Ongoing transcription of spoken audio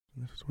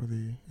This is where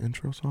the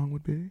intro song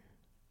would be.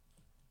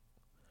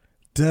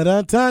 Da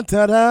da da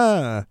da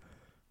da.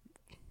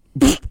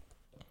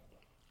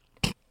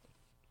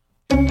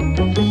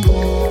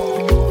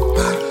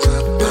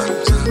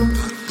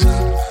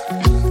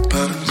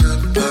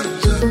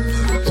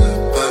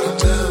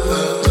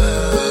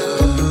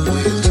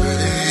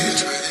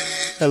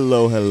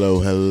 Hello,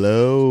 hello,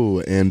 hello,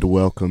 and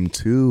welcome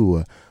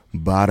to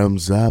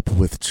Bottoms Up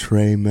with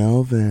Trey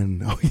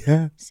Melvin. Oh,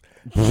 yes.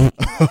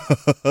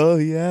 Oh,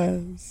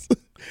 yes.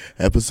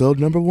 Episode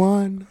number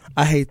 1.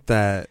 I hate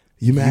that.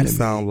 You mad at me?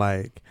 Sound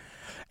like.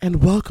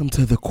 And welcome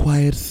to the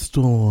Quiet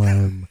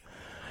Storm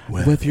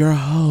with your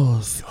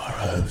host,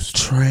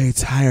 Trey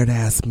Tired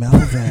Ass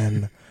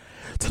Melvin.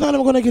 Tonight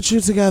I'm going to get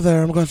you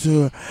together. I'm going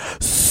to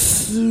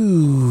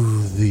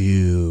soothe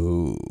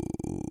you.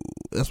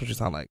 That's what you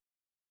sound like.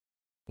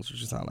 That's what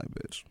you sound like,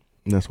 bitch.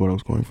 That's what I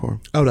was going for.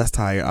 Oh, that's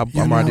tired.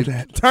 I'm already.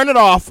 Turn it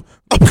off.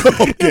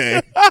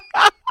 Okay.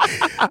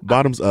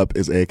 Bottoms Up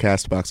is a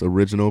Castbox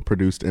original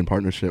produced in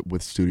partnership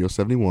with Studio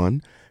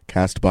 71.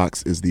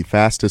 Castbox is the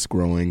fastest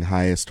growing,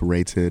 highest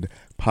rated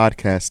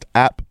podcast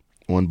app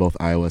on both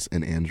iOS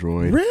and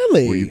Android.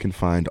 Really? Where you can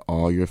find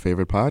all your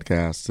favorite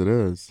podcasts. It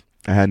is.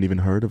 I hadn't even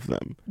heard of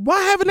them. Why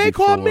haven't they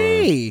called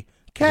me?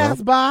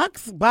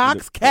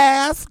 Castbox,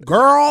 Cast,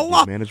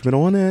 girl. Management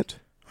on it.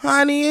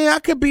 Honey,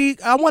 I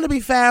want to be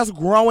fast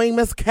growing,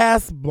 Miss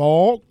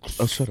Castbox.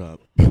 Oh, shut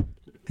up.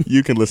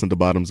 You can listen to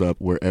Bottoms Up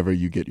wherever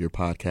you get your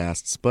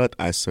podcasts, but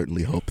I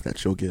certainly hope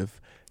that you'll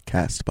give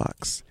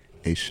Castbox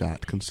a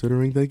shot,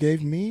 considering they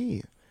gave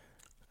me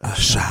a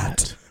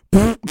shot.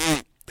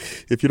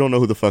 If you don't know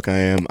who the fuck I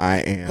am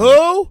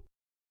Who?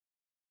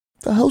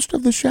 the host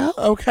of the show.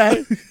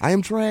 Okay. I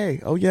am Trey.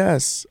 Oh,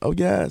 yes. Oh,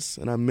 yes.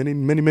 And I'm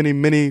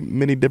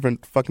many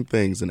different fucking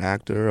things. An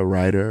actor, a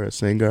writer, a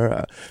singer,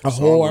 a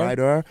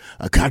songwriter,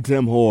 a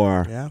goddamn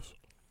whore. Yeah.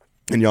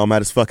 And y'all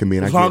mad as fucking me.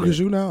 And as long as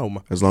you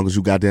know. As long as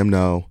you goddamn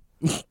know.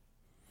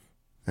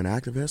 An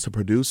activist, a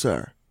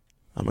producer.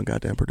 I'm a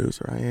goddamn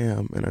producer. I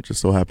am. And I just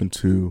so happen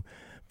to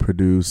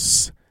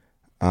produce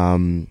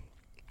a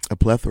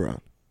plethora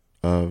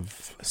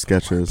of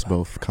sketches,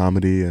 both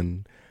comedy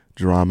and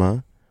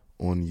drama,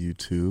 on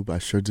YouTube. I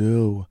sure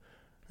do.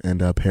 And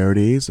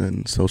parodies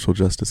and social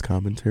justice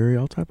commentary,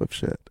 all type of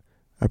shit.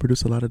 I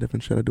produce a lot of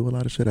different shit. I do a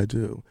lot of shit. I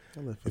do.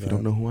 If you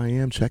don't know who I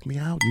am, check me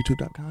out.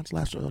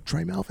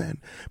 YouTube.com/Trey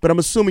Melvin. But I'm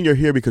assuming you're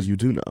here because you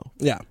do know.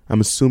 Yeah. I'm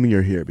assuming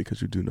you're here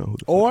because you do know who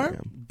the fuck I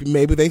am.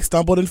 Maybe they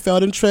stumbled and fell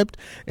and tripped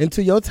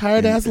into your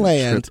tired ass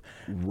land.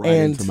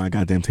 Into my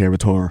goddamn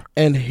territory.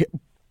 And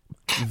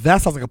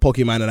that sounds like a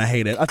Pokemon and I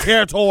hate it. A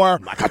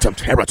Territor. My goddamn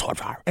territory.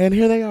 And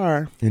here they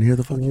are. And here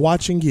the fuck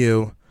watching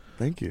you.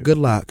 Thank you. Good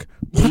luck.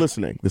 For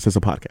listening. This is a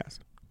podcast.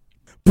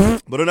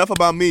 But enough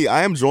about me.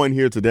 I am joined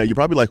here today. You're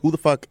probably like, who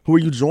are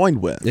you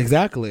joined with?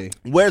 Exactly.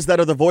 Where's that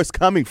other voice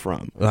coming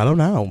from? I don't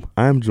know.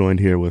 I am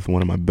joined here with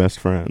one of my best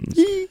friends.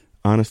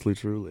 Honestly,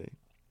 truly.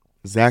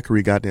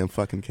 Zachary goddamn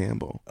fucking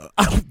Campbell.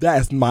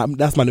 That's my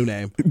new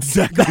name.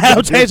 Zachary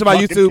I'm changing my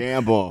YouTube.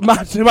 Campbell. My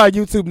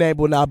YouTube name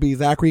will now be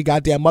Zachary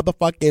goddamn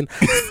motherfucking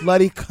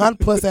slutty cunt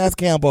puss ass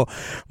Campbell.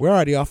 We're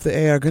already off the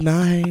air. Good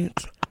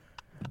night.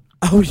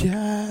 Oh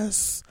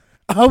yes.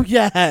 Oh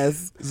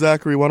yes.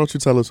 Zachary, why don't you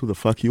tell us who the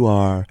fuck you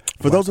are?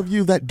 For those of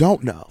you that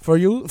don't know. For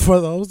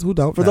those who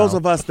don't know. For those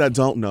of us that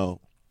don't know.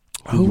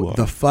 Who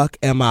the fuck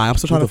am I? I'm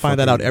still trying to find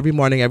that out every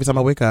morning, every time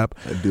I wake up.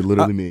 That dude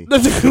literally me.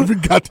 Who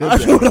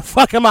the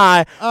fuck am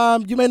I?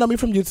 You may know me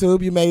from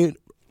YouTube. You may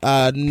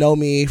know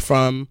me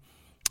from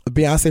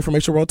Beyonce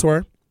Formation World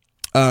Tour,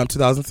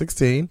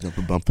 2016. Jump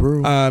and bump through.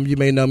 You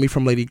may know me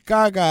from Lady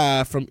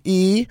Gaga, from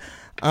E.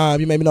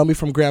 You may know me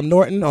from Graham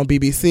Norton on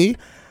BBC.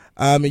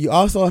 And you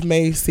also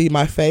may see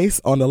my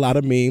face on a lot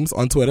of memes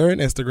on Twitter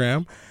and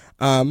Instagram.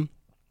 And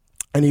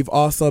you've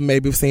also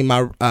maybe seen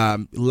my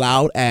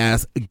loud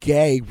ass,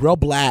 gay, real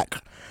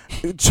black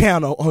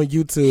channel on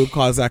YouTube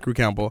called Zachary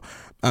Campbell.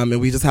 And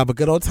we just have a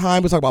good old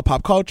time. We talk about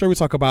pop culture. We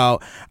talk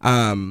about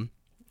a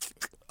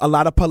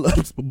lot of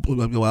political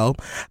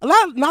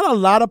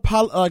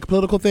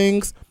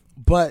things,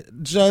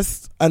 but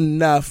just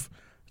enough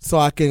so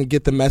I can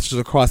get the message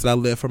across that I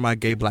live for my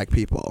gay black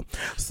people.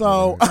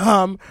 So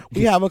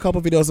we have a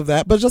couple videos of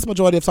that, but just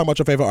majority of talking about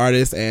your favorite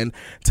artists and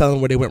telling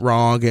where they went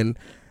wrong and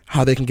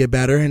how they can get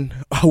better and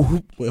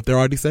if they're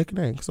already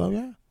sickening. So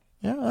yeah,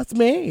 that's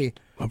me.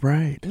 All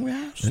right.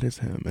 Yes. That is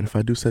him. And if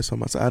I do say so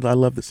myself, I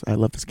love this. I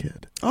love this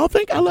kid. Oh,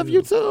 I love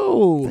you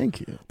too.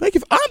 Thank you.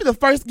 I'm the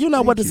first. You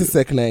know what? This is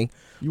sickening.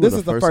 This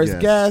is the first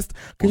guest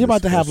because you're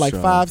about to have like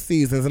 5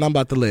 seasons, and I'm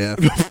about to live.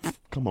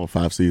 Come on,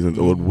 5 seasons.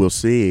 We'll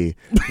see.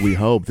 We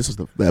hope. This is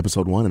the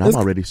episode 1, and I'm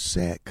already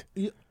sick.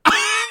 And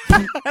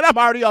I'm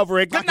already over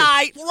it. Good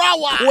night.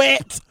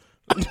 Quit.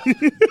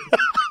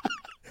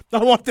 I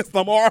don't want this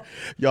no more.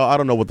 Y'all, I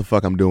don't know what the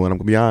fuck I'm doing. I'm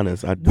going to be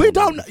honest. We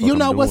don't. You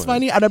know what's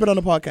funny? I've never done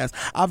a podcast.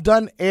 I've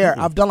done air.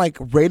 I've done like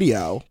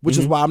radio, which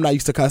is why I'm not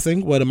used to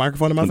cussing with a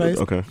microphone in my face.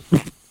 Okay.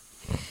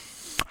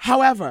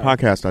 However,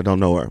 podcast, I don't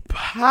know her.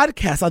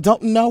 Podcast, I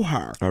don't know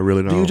her. I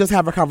really don't. Do you just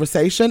have a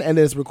conversation and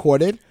it's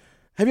recorded?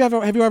 Have you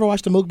ever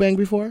watched a mukbang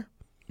before?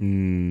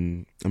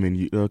 I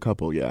mean, a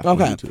couple, yeah. Okay.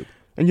 On YouTube.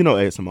 And you know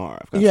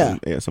ASMR. I've got some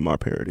ASMR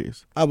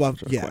parodies. I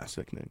love, Which are quite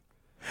sickening.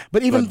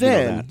 But even But, you know,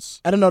 then,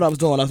 that's- I didn't know what I was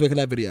doing. I was making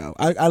that video.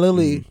 I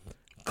literally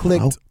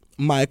clicked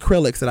my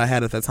acrylics that I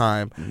had at the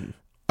time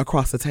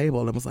across the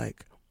table and was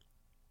like,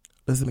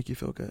 does it make you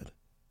feel good?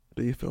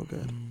 Do you feel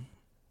good?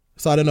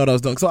 So I didn't know what I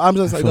was doing. So I'm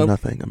just I like, feel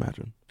nothing,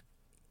 imagine.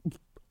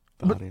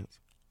 The audience.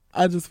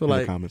 I just feel In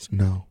like, the comments,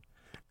 no.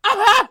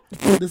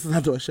 this is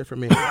not doing shit for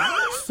me.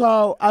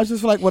 So I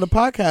just feel like, with a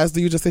podcast,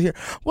 do you just sit here?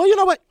 Well, you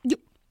know what?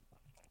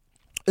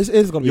 It's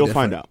going to be You'll different.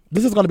 find out.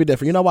 This is going to be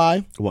different. You know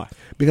why? Why?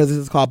 Because this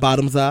is called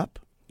Bottoms Up.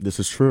 This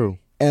is true.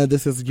 And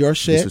this is your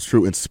shit. This is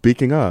true. And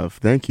speaking of,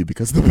 thank you,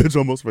 because the bitch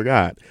almost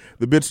forgot.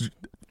 The bitch.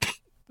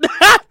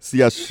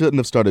 See, I shouldn't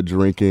have started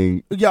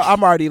drinking. Yo,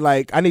 I'm already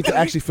like, I need to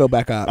actually fill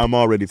back up. I'm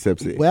already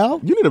tipsy. Well,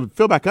 you need to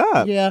fill back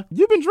up. Yeah.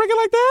 You've been drinking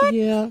like that?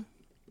 Yeah.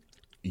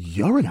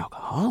 You're an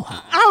alcoholic.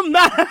 I'm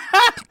not.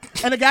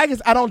 And the gag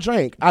is, I don't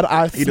drink.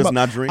 He does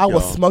not drink, I will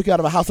y'all. smoke you out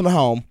of a house and a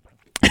home.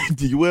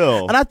 You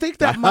will. And I think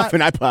that I huff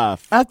and I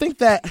puff. I think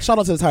that, shout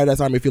out to the Tired Ass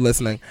Army if you're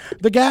listening.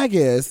 The gag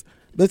is,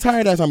 the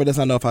Tired Ass Army does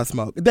not know if I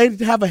smoke. They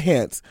have a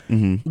hint.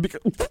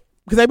 Because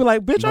they be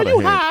like, bitch, Not are a you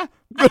hint.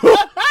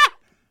 high?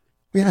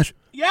 Yes.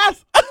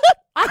 Yes.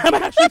 I'm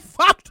actually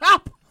fucked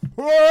up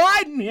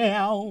right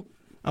now.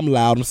 I'm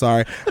loud, I'm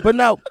sorry. But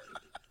no,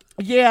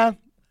 yeah.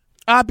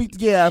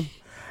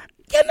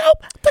 You know,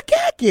 the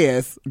gag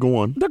is, Go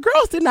on. the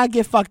girls did not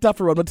get fucked up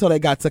for real until they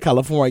got to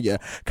California.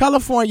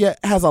 California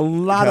has a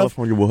lot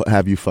California will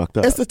have you fucked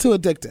up. It's too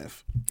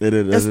addictive. It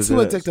is. It's too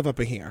addictive up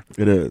in here.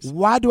 It is.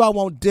 Why do I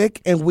want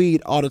dick and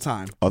weed all the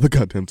time? All the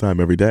goddamn time,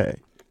 every day.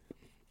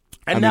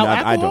 And I now mean,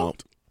 I alcohol?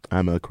 don't.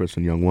 I'm a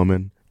Christian young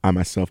woman. I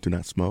myself do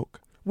not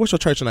smoke What's your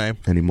church name?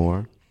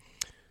 anymore.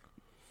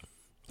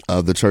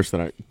 The church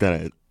that I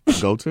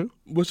go to,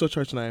 What's your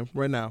church name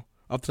right now,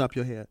 off the top of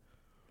your head?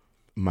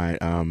 my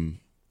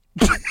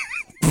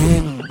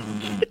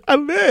I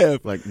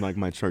live. like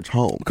my church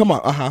home, Come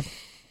on,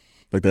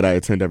 like that I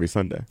attend every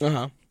Sunday.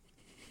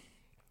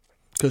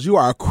 Because you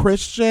are a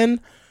Christian,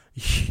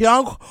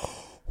 young,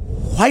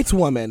 white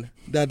woman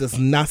that does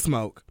not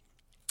smoke.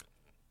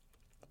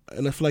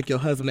 And I feel like your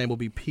husband's name will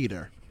be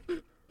Peter.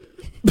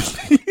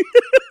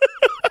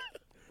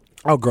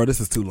 Oh, girl, this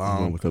is too One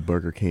long. with a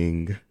Burger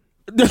King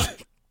This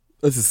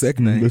is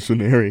sickening.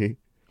 missionary,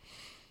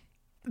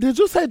 Did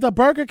you say the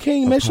Burger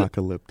King mission?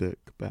 apocalyptic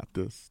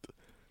Baptist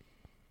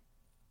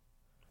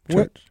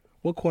What, church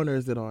what corner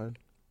is it on?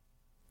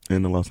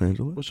 in Los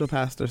Angeles. What's your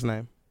pastor's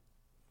name?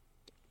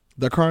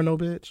 The Colonel,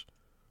 bitch?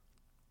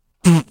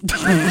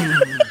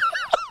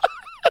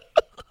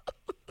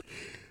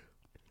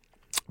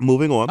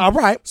 Moving on. All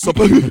right.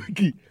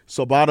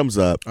 So bottoms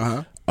up.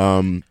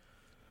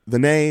 The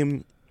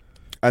name,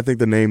 I think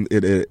the name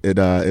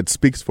it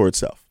speaks for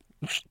itself.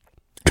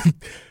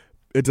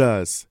 It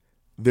does.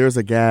 There's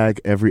a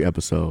gag every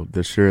episode.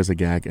 There sure is a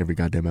gag every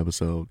goddamn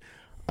episode.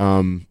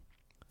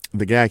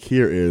 The gag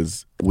here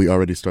is we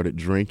already started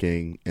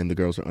drinking and the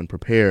girls are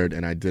unprepared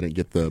and I didn't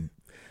get the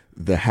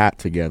hat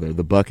together,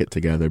 the bucket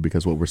together,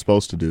 because what we're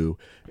supposed to do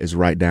is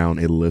write down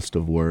a list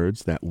of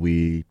words that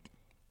we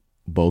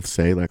both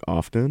say like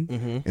often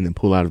and then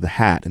pull out of the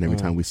hat, and every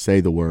time we say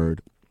the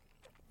word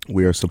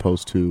we are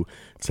supposed to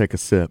take a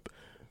sip.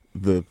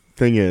 The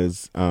thing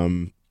is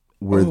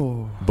we're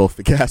both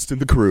the cast and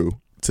the crew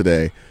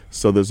today,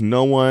 so there's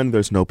no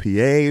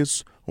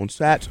PAs on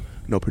set,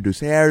 no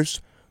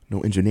producers, no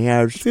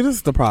engineers. See, this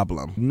is the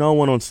problem. No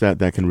one on set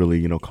that can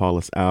really call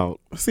us out.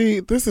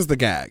 See, this is the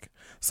gag.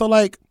 So,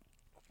 like,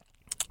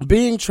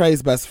 being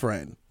Trey's best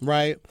friend,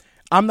 right?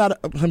 I'm not.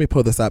 Let me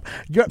pull this up.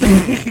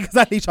 Because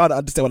I need y'all to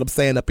understand what I'm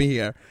saying up in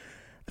here.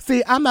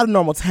 See, I'm not a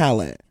normal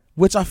talent,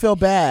 which I feel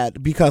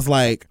bad because,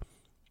 like,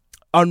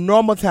 a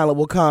normal talent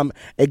will come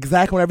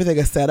exactly when everything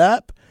is set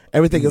up,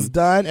 everything is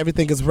done,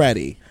 everything is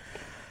ready.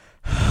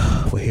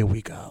 Well, here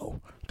we go.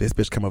 This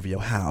bitch come over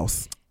your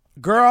house.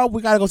 Girl,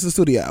 we got to go to the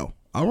studio.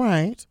 All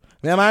right.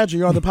 Now, mind you,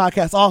 you're on the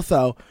podcast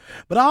also,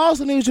 but I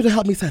also need you to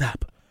help me set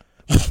up.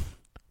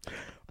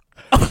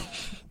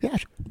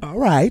 Yes. All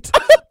right.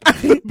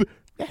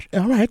 Yes.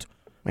 All right.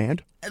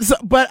 And So,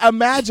 but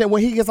imagine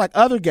when he gets like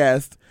other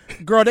guests,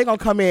 girl, they gonna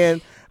come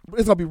in.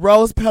 It's gonna be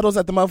rose petals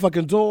at the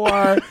motherfucking door,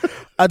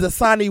 a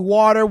Dasani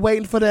water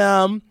waiting for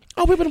them.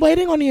 Oh, we've been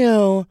waiting on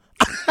you.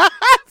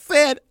 I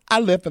said, I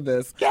live for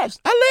this. Yes,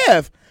 I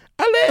live.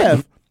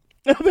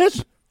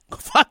 Bitch,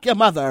 fuck your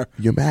mother.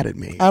 you're mad at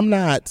me. I'm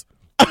not.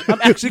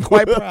 I'm actually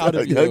quite proud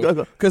of you.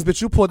 Because,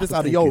 bitch, you pulled this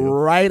out of your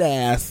right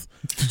ass.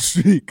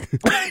 Cheek.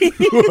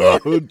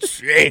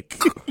 Cheek.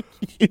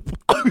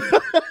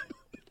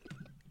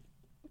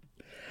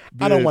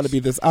 I don't want to be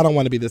this. I don't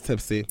want to be this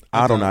tipsy.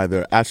 I don't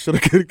either. I should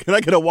have. Can I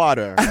get a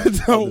water? I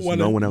don't want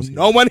no one else.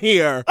 No one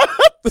here.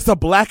 It's a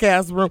black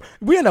ass room.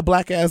 We're in a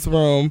black ass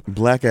room.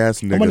 Black ass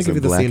gonna niggas give you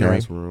in the black scenery.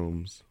 ass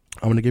rooms.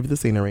 I'm going to give you the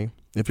scenery.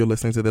 If you're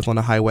listening to this on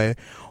the highway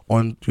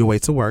on your way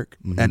to work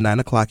at 9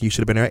 o'clock, you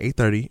should have been there at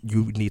 8:30.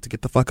 You need to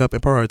get the fuck up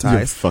and You're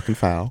prioritize. fucking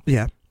foul.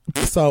 Yeah.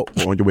 So,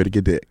 On your way to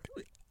get dick.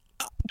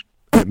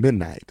 At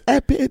midnight.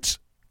 that bitch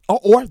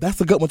Or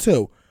that's a good one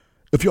too.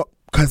 If you're,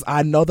 because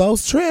I know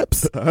those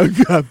trips.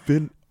 I've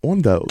been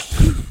on those.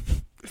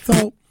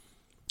 So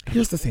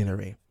here's the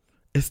scenery.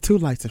 It's two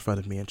lights in front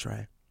of me and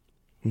Trey.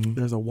 Mhm.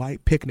 There's a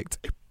white picnic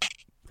table.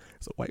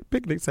 It's a white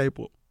picnic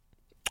table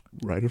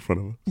Right in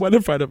front of us. right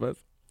in front of us.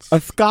 A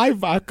Sky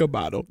vodka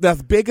bottle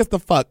that's big as the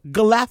fuck.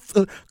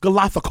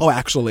 Galactico,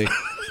 actually.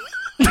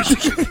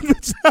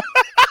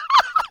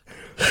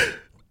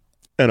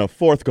 And a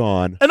fourth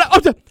gone.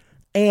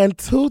 And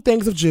 2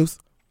 things of juice.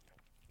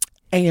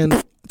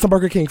 And some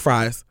Burger King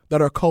fries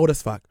that are cold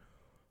as fuck.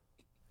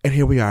 And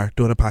here we are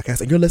doing a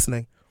podcast, and you're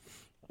listening.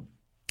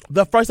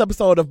 The first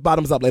episode of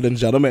Bottoms Up, ladies and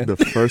gentlemen. The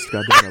first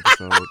goddamn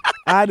episode.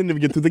 I didn't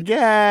even get through the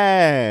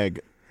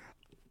gag.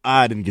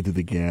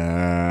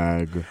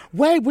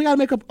 Wait, we gotta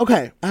make up.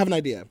 Okay, I have an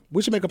idea.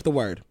 We should make up the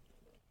word.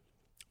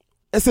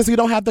 And since we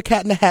don't have the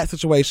cat in the hat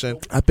situation,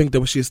 I think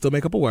that we should still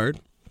make up a word.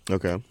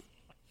 Okay.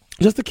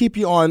 Just to keep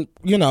you on,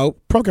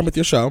 program with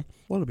your show.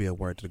 What would be a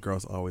word that the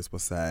girls always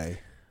would say?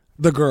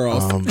 The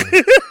girls.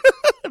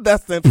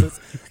 That's sentence.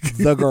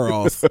 The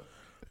girls.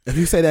 If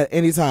you say that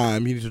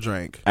anytime, you need to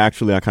drink.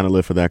 Actually, I kind of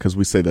live for that because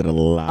we say that a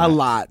lot. A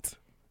lot.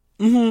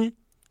 Mm-hmm.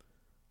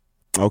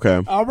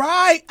 Okay. All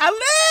right. I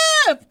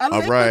live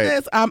All for right.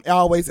 this. I'm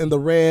always in the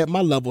red.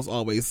 My level's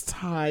always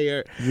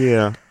tired.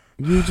 Yeah.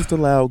 You're just a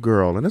loud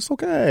girl, and it's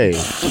okay.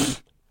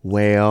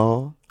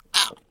 Well.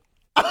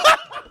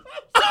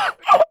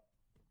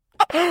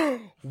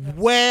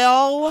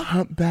 Well.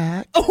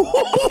 Humpback.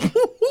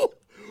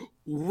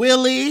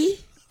 Willie.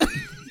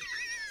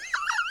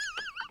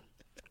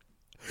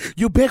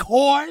 You big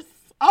horse.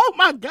 Oh,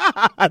 my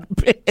God,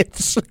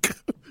 bitch.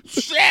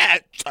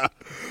 Shit.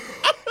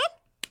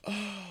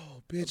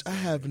 Oh, bitch, I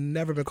have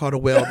never been called a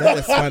whale. That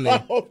is funny.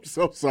 Oh, I'm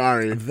so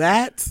sorry.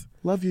 That.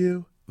 Love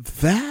you.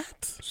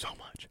 That. So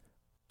much.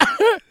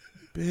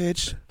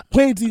 Bitch.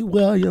 Wendy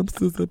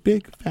Williams is a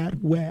big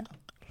fat whale.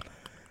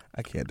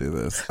 I can't do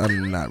this.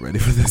 I'm not ready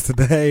for this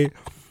today.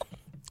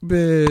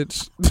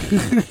 Bitch.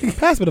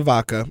 Pass me the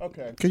vodka.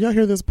 Okay. Can y'all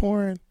hear this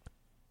pouring?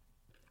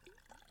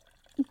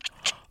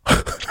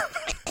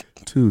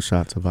 2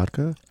 shots of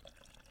vodka.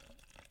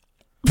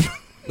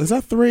 Is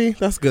that 3?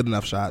 That's good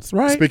enough shots,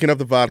 right? Speaking of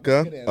the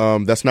vodka,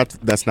 that's not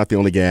the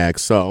only gag.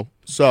 So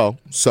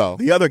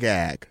the other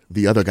gag,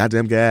 the other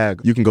goddamn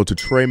gag. You can go to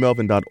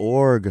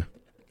TreyMelvin.org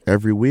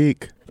every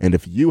week, and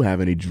if you have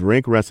any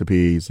drink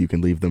recipes, you can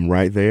leave them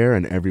right there.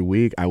 And every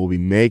week, I will be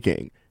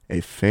making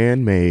a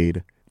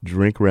fan-made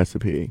drink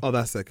recipe. Oh,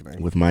 that's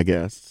sickening. With my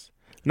guests.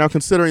 Now,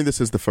 considering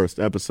this is the first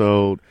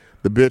episode,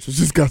 the bitch has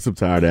just got some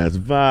tired ass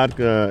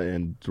vodka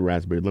and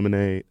raspberry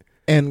lemonade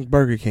and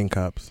Burger King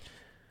cups.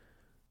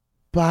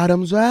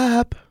 Bottoms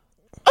up.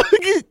 I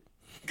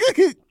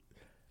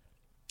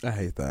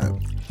hate that.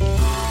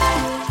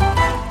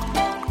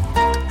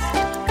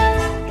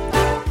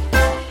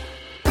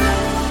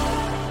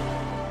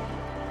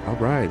 All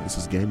right, this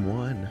is game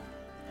 1.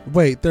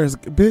 Wait,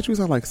 bitch, we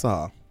sound like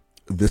Saw.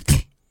 This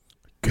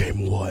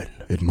game 1.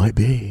 It might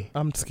be.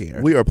 I'm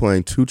scared. We are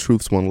playing 2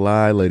 truths, 1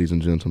 lie, ladies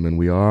and gentlemen.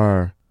 We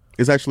are.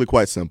 It's actually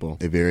quite simple.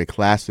 A very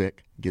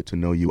classic get to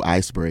know you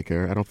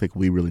icebreaker. I don't think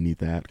we really need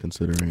that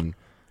considering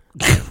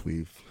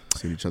we've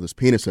seen each other's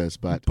penises,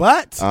 but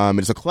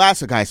it's a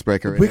classic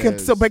icebreaker. We can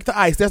still break the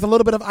ice. There's a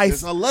little bit of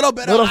ice. There's a little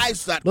bit of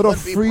ice that little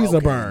could be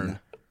freezer broken.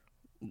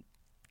 burn.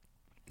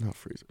 Not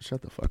freezer.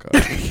 Shut the fuck up.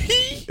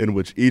 In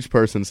which each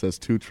person says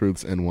 2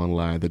 truths and 1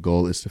 lie. The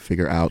goal is to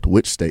figure out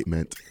which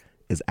statement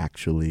is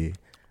actually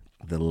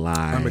the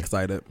lie. I'm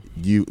excited.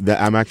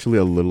 I'm actually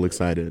a little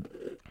excited.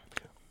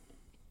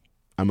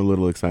 I'm a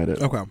little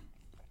excited. Okay.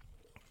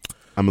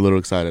 I'm a little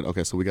excited.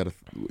 Okay, so we got to...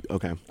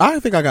 Okay. I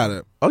think I got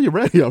it. Oh, you're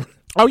ready?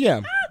 Oh, yeah.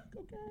 Okay.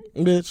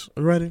 Bitch,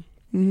 ready?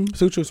 Mm-hmm.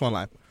 2 truths, 1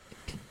 lie.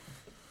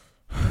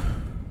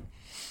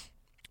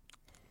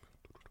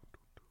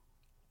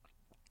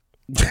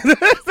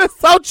 This is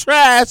so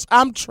trash.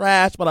 I'm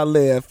trash, but I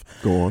live.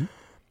 Go on.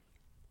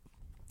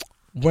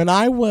 When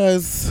I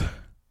was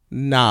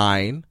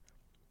 9,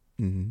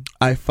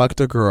 I fucked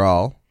a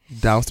girl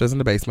downstairs in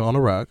the basement on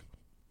a rug.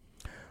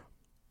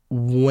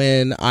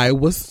 When I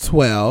was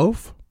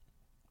 12,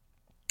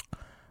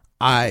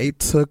 I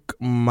took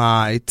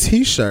my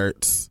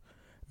T-shirts,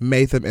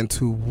 made them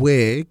into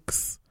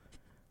wigs,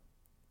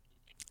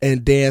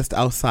 and danced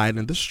outside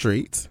in the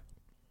street.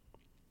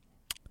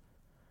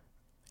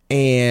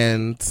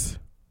 And,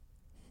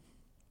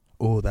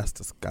 oh, that's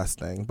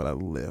disgusting, but I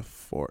live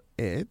for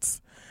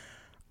it.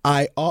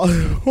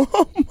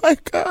 Oh my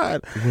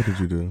God. What did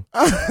you do?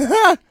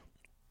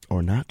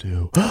 Or not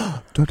do?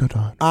 Dun, dun,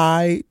 dun.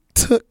 I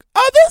took,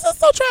 this is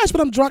so trash,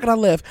 but I'm drunk and I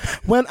live.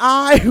 When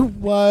I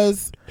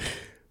was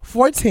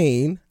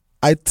 14,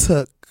 I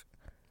took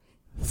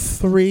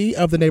 3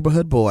 of the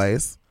neighborhood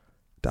boys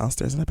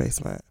downstairs in the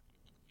basement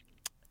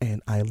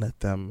and I let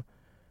them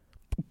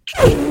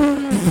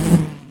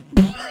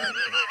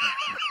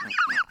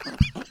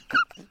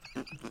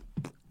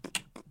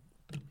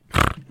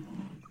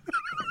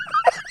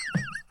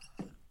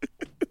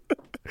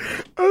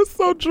I'm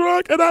so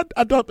drunk and I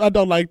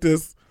don't like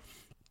this.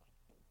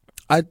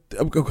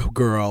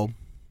 Girl,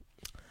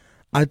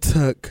 I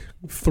took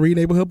 3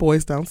 neighborhood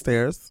boys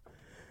downstairs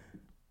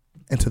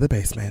into the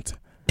basement,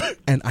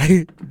 and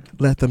I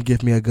let them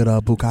give me a good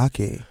old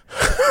bukkake.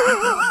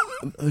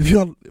 If you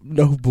don't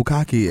know who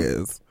bukkake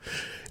is,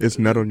 It's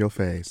nut on your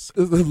face.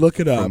 look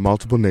it up. From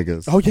multiple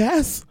niggas. Oh,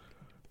 yes.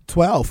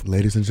 12.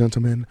 Ladies and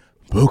gentlemen,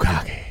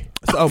 bukkake.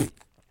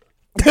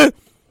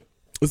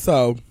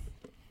 So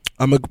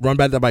I'm going to run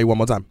back that by you one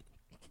more time.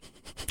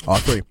 All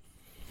 3.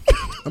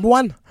 Number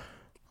 1.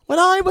 When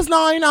I was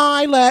 9,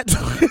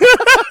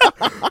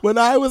 When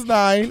I was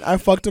 9, I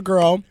fucked a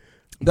girl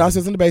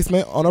downstairs in the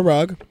basement on a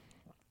rug.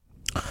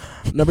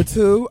 Number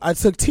 2, I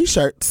took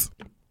T-shirts,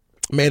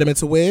 made them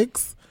into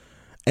wigs,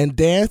 and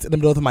danced in the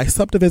middle of my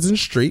subdivision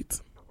street.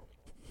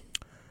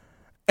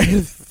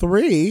 And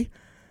 3,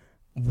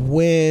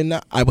 when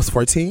I was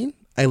 14,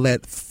 I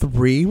let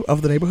 3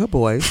 of the neighborhood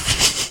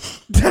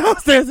boys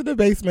downstairs in the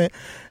basement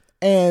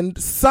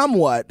and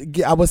somewhat,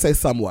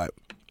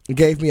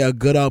 gave me a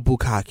good old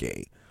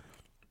bukkake.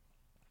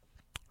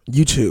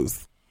 You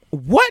choose.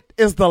 What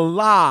is the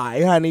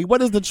lie, honey?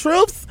 What is the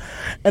truth?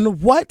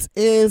 And what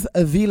is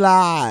the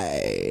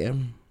lie?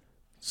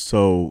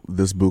 So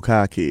this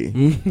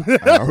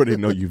bukkake, I already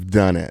know you've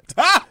done it.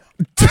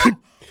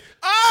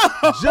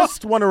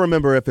 Just want to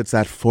remember if it's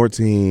at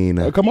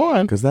 14. Come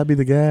on. Because that'd be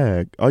the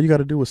gag. All you got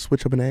to do is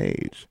switch up an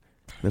age.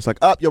 And it's like,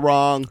 up, you're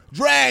wrong.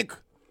 Drag.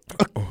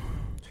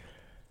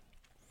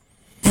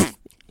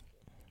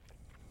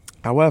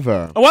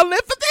 However. Oh, I live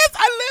for this.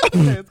 I live for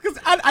this. Because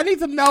I need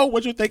to know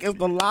what you think is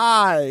the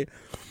lie.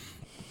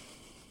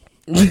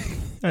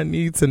 I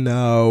need to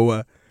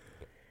know.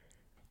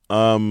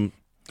 I'm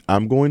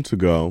going to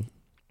go.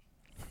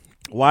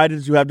 Why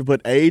did you have to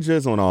put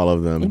ages on all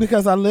of them?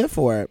 Because I live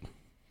for it.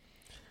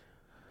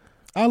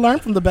 I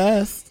learned from the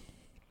best.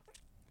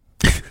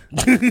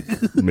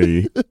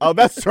 Me. Oh,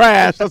 that's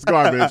trash. That's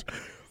garbage.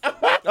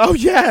 Oh,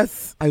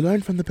 yes. I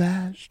learned from the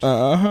best.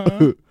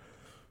 Uh-huh.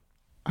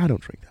 I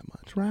don't drink that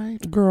much, right?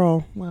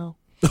 Girl. Well.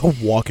 A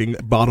walking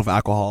bottle of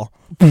alcohol.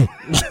 I'm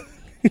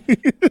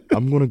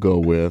going to go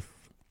with.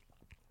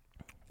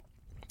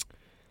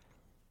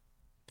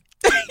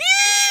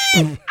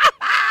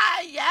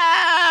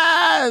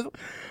 Yes.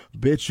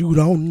 Bitch, you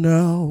don't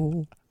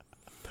know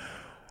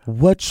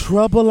what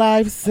trouble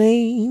I've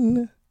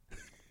seen.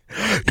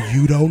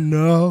 You don't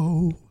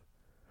know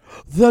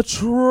the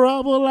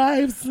trouble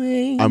I've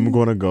seen. I'm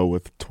going to go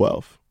with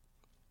 12.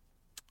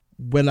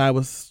 When I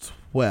was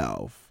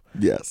 12.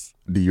 Yes.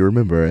 Do you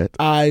remember it?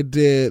 I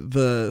did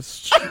the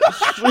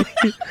street.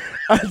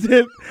 I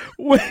did.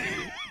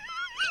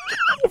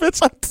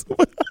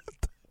 Bitch,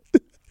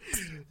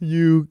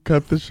 You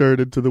cut the shirt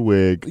into the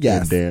wig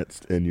Yes. and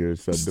danced in your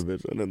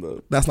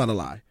subdivision. That's not a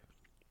lie.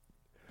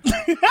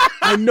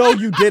 I know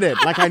you did it.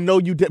 Like, I know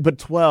you did, but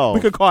 12.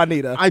 We could call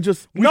Anita. I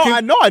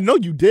know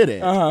you did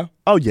it. Uh-huh.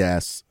 Oh,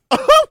 yes.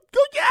 Oh,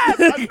 yes.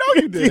 I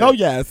know you did. Oh,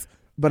 yes.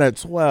 But at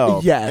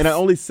 12. Yes. And I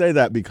only say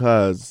that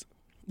because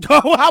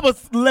Oh, I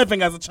was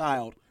living as a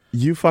child.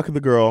 you fucked the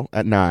girl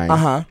at 9.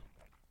 Uh-huh.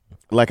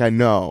 Like, I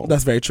know.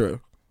 That's very true.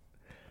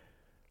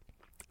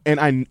 And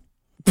I...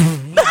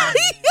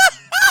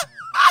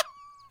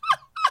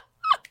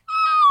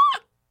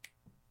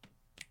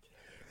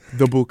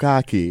 The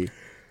bukkake.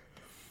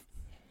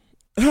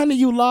 Honey,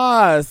 you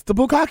lost. The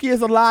bukkake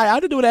is a lie. I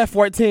didn't do it at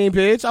 14,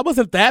 bitch. I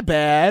wasn't that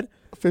bad.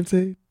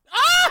 15.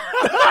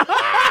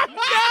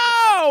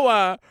 No!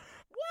 I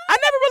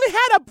never really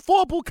had a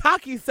full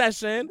bukkake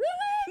session.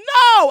 Really?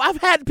 No! I've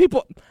had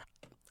people...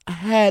 I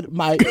had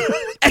my...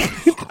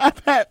 I've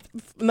had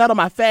nut on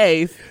my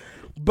face,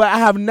 but I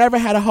have never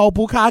had a whole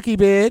bukkake,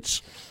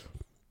 bitch.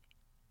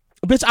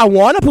 Bitch, I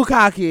want a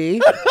bukkake.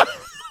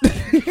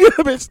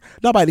 Bitch,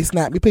 nobody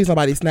snap me. Please,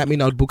 nobody snap me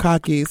no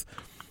bukkakes.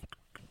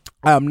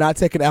 I'm not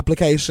taking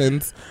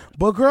applications.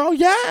 But girl,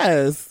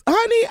 yes.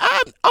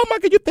 Honey, oh my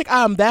God, you think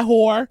I'm that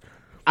whore?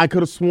 I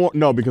could have sworn...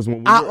 No, because when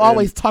we I were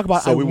always talk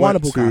about So I we want a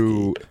went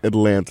bukkake. to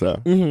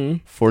Atlanta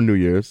for New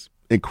Year's.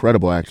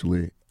 Incredible,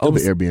 actually. Oh, the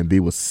Airbnb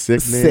was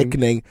sickening.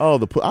 Sickening. Oh, I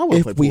want to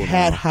play If we pool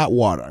had now. hot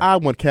water. I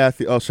want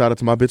Kathy. Oh, shout out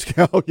to my bitch.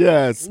 Oh,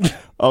 yes.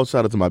 Oh,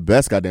 shout out to my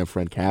best goddamn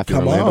friend, Kathy,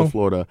 Come in Orlando, on.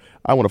 Florida.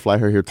 I want to fly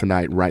her here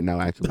tonight, right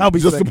now, actually. That'll be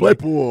just to sick. play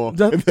pool.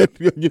 Just- And then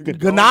you can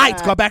Good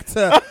night. Go back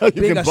to You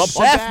being can a bump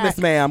on chef, back. Miss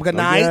Ma'am. Good Oh,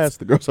 night. yes,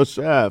 the girl's a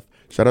chef.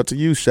 Shout out to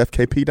you,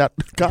 chefkp.com.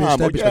 Bitch, that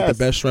Oh, bitch yes. ate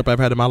the best shrimp I've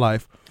had in my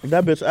life.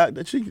 That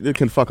bitch, she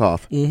can fuck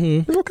off.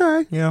 Mm-hmm. It's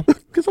okay. Yeah.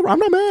 'Cause I'm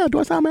not mad. Do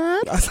I sound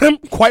mad? I'm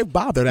quite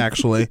bothered,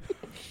 actually.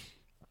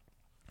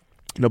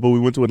 No, but we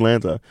went to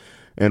Atlanta,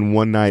 and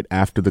one night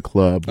after the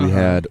club, we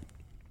had...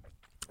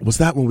 Was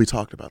that when we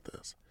talked about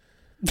this?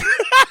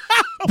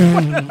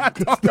 I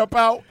talk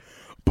about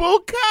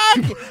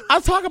bukkake. I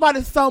talk about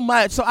it so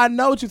much, so I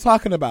know what you're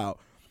talking about.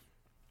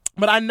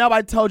 But I know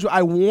I told you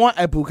I want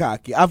a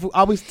bukkake. I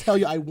always tell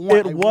you I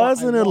want. It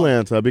was in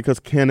Atlanta because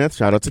Kenneth,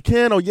 shout out to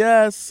Ken, oh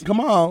yes. Come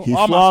on, He's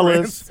all my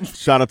flawless. friends.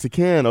 Shout out to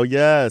Ken, oh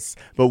yes.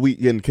 But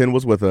and Ken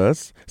was with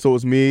us. So it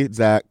was me,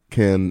 Zach,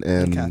 Ken,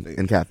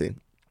 and Kathy.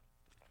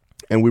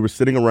 And we were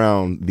sitting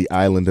around the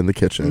island in the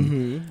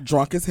kitchen.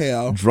 Drunk as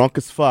hell. Drunk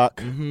as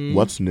fuck.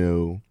 What's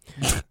new?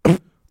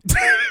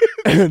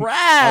 I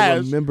trash.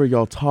 remember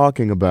y'all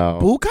talking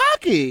about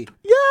Bukkake.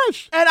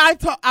 Yes. And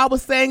I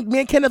was saying, me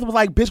and Kenneth was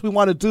like, bitch, we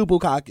want to do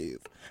bukkakes.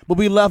 But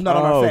we love nut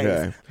on our face.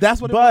 Okay.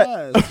 That's what it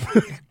But-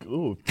 was.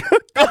 Ooh.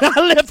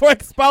 I live for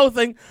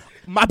exposing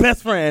my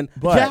best friend.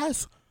 But-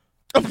 yes.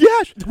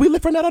 Yes. We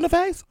live for nut on the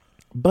face?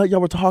 But y'all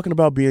were talking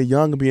about being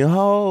young and being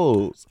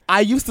hoes.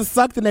 I used to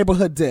suck the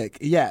neighborhood dick.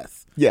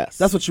 Yes. Yes.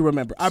 That's what you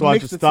remember. So I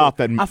mixed just the two. stopped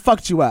at- I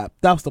fucked you up.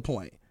 That was the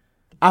point.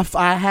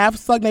 I have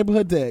sucked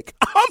neighborhood dick.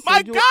 Oh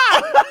my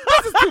God.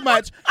 This is too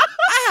much.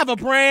 I have a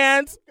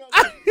brand.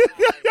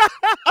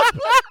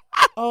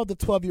 Oh, the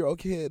 12-year-old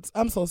kids.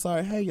 I'm so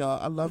sorry. Hey,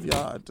 y'all. I love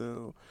y'all. I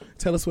do.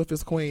 Taylor Swift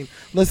is queen.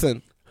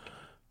 Listen,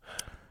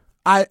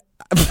 I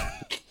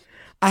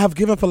have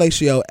given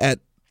fellatio at.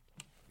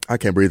 I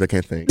can't breathe. I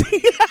can't think.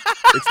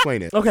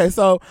 Explain it. Okay,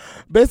 so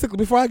basically,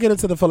 before I get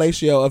into the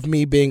fellatio of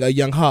me being a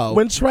young hoe,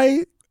 when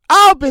Trey,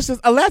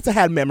 bitches, Atlanta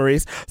had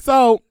memories.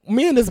 So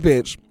me and this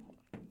bitch.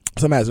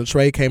 So imagine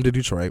Trey came to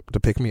Detroit to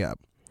pick me up,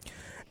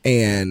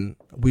 and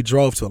we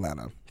drove to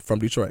Atlanta from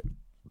Detroit.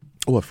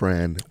 Oh, a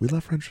friend. We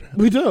love friendship.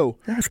 We do.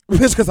 Bitch,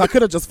 because I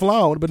could have just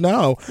flown, but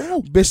no.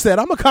 Bitch said,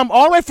 I'm going to come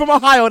all the way from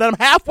Ohio, and I'm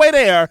halfway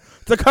there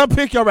to come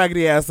pick your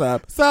raggedy ass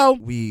up. So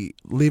we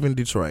leave in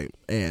Detroit,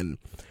 and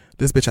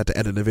this bitch had to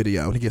edit a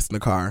video, and he gets in the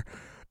car.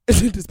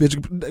 This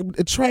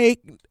bitch, Trey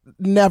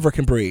never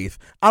can breathe.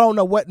 I don't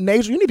know what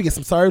nasal, you need to get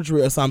some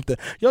surgery or something.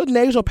 Your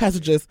nasal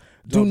passages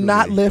do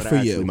not live for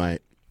you.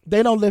 Might.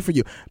 They don't live for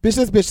you. Bitch,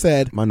 this bitch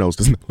said, My nose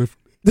does not live for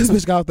me. this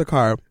bitch got out the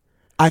car.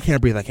 I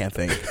can't breathe. I can't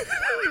think.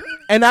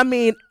 And I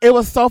mean, it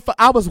was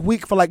I was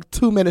weak for like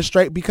 2 minutes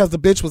straight because the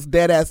bitch was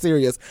dead ass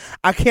serious.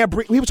 I can't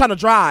breathe. He was trying to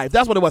drive.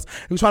 That's what it was.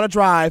 He was trying to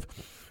drive,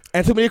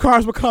 and too many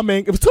cars were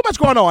coming. It was too much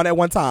going on at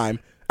one time.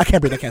 I can't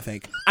breathe. I can't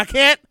think. I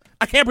can't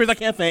breathe. I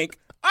can't think.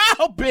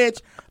 Oh,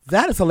 bitch.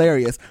 That is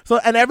hilarious. So,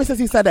 and ever since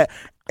he said that,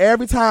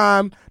 every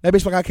time that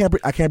bitch like, I can't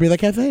breathe. I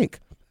can't think.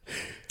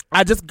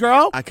 I just,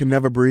 girl. I can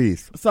never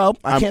breathe. So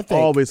I can't think.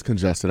 I'm always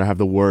congested. I have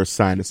the worst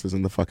sinuses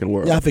in the fucking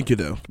world. Yeah, I think you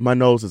do. My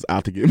nose is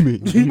out to get me.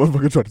 This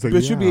motherfucker tried to take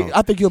But me out.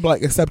 I think you'll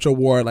like accept your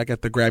award like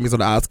at the Grammys or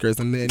the Oscars,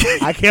 and then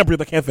I can't breathe.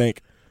 I can't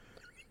think.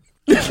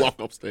 Walk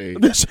off stage.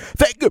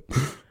 Thank you.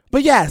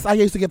 But yes, I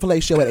used to get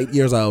fellatio at 8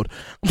 years old.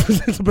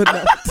 But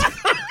no.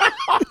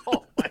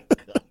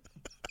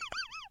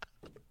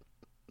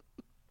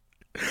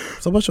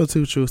 So what's your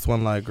two truths,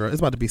 one lie, girl? It's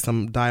about to be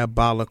some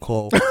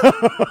diabolical,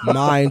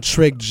 mind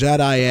trick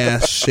Jedi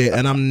ass shit,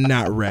 and I'm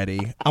not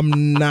ready.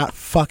 I'm not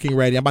fucking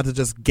ready. I'm about to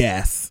just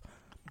guess,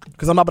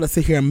 because I'm not about to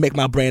sit here and make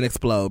my brain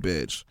explode,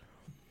 bitch.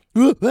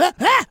 We're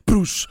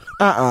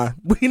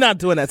not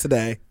doing that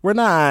today. We're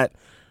not.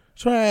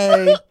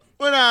 Trey.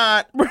 We're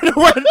not.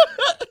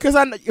 Because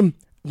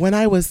when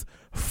I was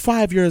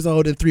 5 years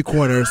old and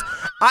 3/4,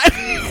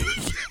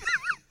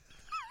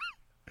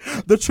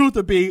 the truth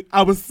would be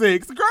I was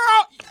 6. Girl,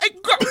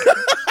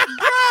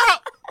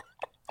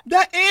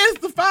 that is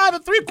the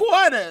 5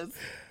 3/4.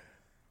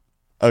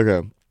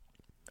 Okay.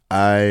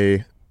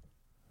 I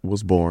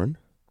was born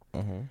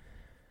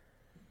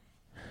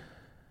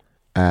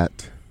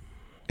at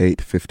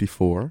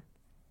 8:54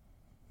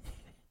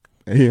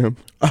 a.m.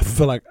 I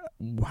feel like,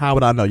 how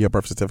would I know your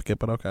birth certificate?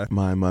 But okay.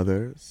 My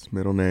mother's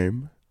middle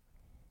name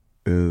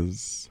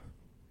is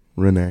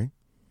Renee.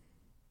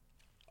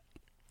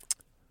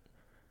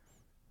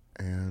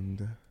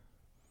 And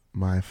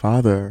my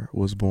father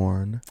was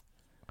born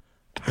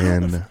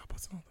in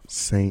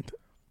St.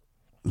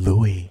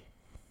 Louis,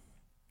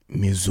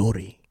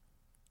 Missouri.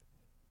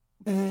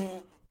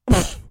 That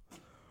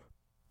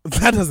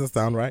doesn't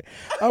sound right.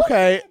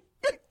 Okay.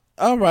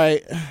 All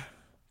right.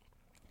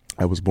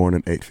 I was born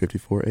at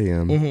 8:54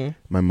 a.m. Mm-hmm.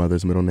 My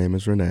mother's middle name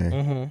is Renee.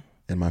 Mm-hmm.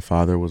 And my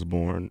father was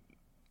born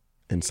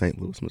in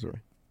St. Louis, Missouri.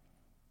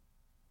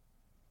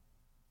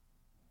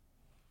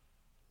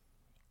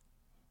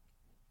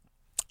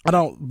 I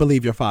don't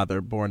believe your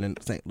father born in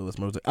St. Louis,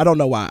 Missouri. I don't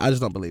know why. I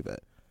just don't believe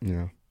it.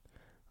 Yeah.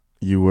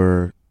 You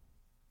were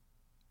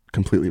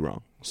completely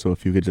wrong. So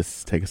if you could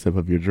just take a sip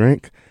of your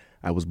drink,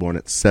 I was born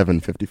at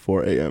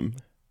 7:54 a.m.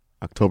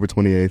 October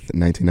 28th,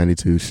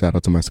 1992. Shout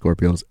out to my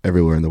Scorpios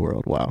everywhere in the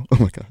world. Wow. Oh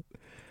my God.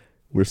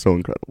 We're so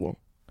incredible.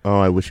 Oh,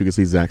 I wish you could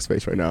see Zach's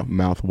face right now.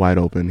 Mouth wide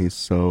open. He's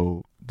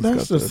so disgusted.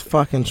 That's just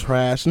fucking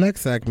trash.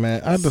 Next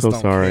segment. I just so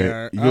don't sorry.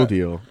 care. You'll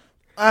deal.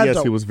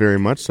 Yes, he was very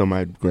much so.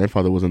 My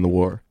grandfather was in the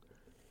war.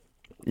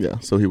 Yeah,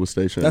 so he was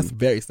stationed. That's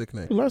very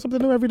sickening. You learn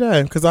something new every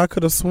day, because I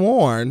could have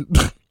sworn.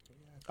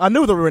 I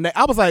knew the Renee.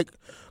 I was like,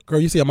 girl,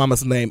 you see your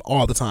mama's name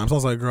all the time. So I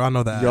was like, girl, I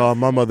know that. Y'all,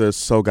 my mother is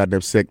so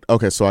goddamn sick.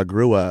 Okay, so I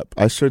grew up.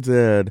 I sure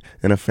did.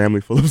 In a family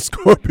full of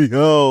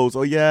Scorpios.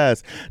 Oh,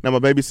 yes. Now, my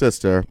baby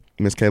sister,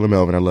 Miss Kayla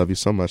Melvin, I love you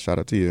so much. Shout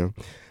out to you.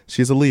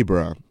 She's a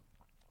Libra.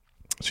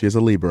 She is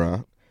a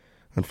Libra,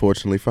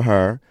 unfortunately for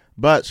her.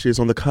 But she's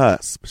on the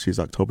cusp. She's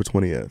October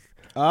 20th.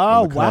 Oh,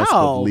 on the cusp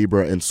wow. of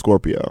Libra and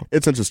Scorpio.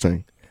 It's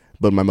interesting.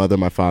 But my mother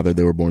and my father,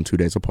 they were born 2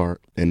 days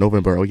apart. In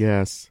November, oh,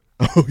 yes.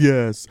 Oh,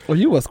 yes. Well,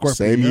 you were Scorpio.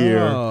 Same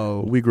year.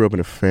 We grew up in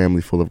a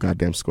family full of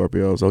goddamn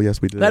Scorpios. Oh,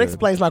 yes, we did. That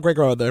explains my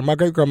great-grandmother. My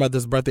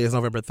great-grandmother's birthday is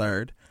November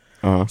 3rd.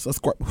 Uh-huh. So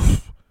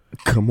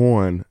Come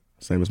on.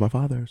 Same as my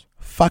father's.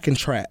 Fucking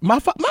trash. My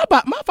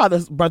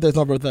father's birthday is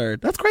November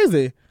 3rd. That's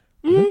crazy.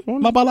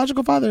 Mm-hmm. My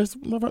biological father's.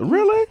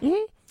 Really?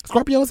 Mm-hmm.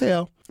 Scorpio as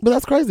hell. But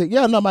that's crazy.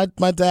 Yeah, no,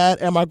 my dad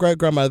and my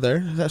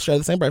great-grandmother share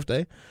the same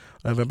birthday,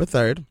 November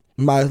 3rd.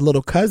 My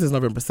little cousin's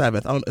November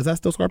 7th. Is that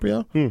still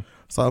Scorpio?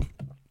 So,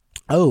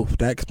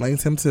 that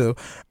explains him too.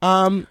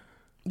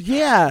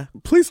 Yeah.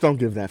 Please don't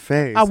give that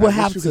face. I would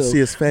have to. You can see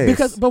his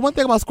face. But one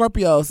thing about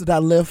Scorpios that I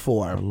live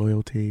for.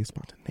 Loyalty,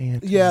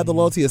 spontaneity. Yeah, the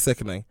loyalty is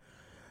sickening.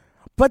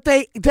 But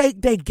they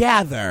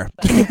gather.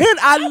 And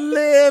I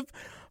live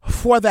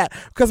for that.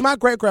 Because my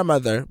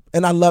great-grandmother,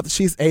 and I love,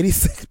 she's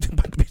 86,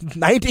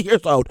 90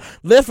 years old,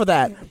 live for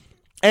that.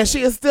 And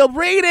she is still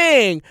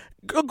reading.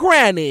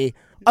 Granny,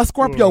 a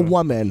Scorpio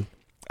woman.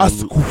 I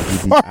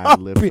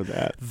live for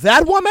that.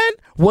 That woman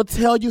will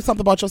tell you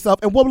something about yourself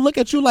and will look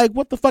at you like,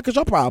 what the fuck is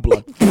your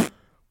problem?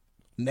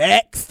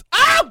 Next.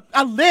 Oh,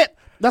 I live.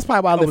 That's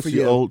probably why I live for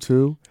you. Old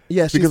too?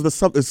 Yeah, because it's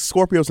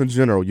Scorpios in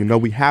general,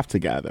 we have to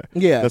gather.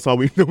 Yeah. That's all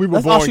we were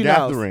born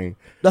gathering.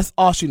 That's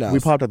all she knows. We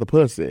popped out the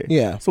pussy.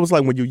 Yeah. So it's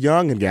like when you're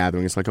young and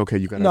gathering, it's like, okay,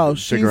 you gotta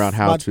figure out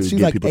how to get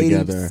like people 80,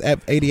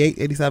 together. 88,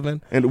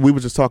 87. And we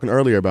were just talking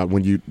earlier about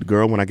when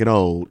I get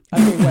old. I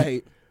can't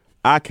wait.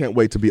 I can't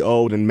wait to be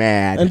old and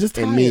mad and just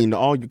mean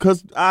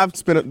because I've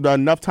spent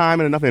enough time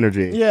and enough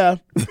energy. Yeah,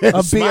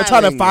 of being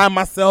trying to find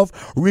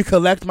myself,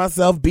 recollect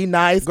myself, be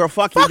nice. Girl,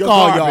 fuck you, all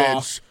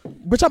garbage. Y'all.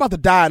 Bitch, I'm about to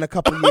die in a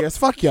couple of years.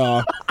 Fuck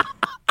y'all,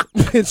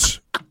 bitch.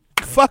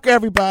 Fuck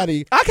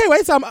everybody. I can't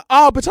wait till bitch,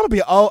 I'm gonna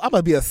be old. I'm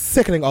gonna be a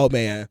sickening old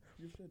man.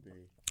 You should be.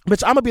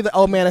 Bitch, I'm gonna be the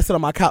old man that sit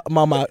on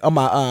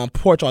my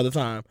porch all the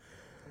time.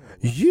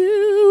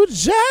 You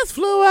just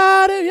flew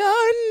out of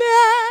your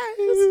nest.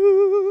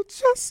 You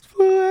just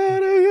flew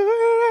out of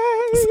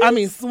your nest. I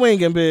mean,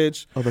 swinging,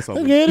 bitch. Oh, that's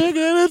all. Get it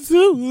to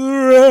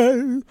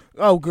the rest.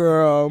 Oh,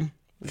 girl.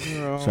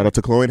 Shout out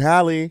to Chloe and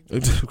Halle.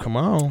 Come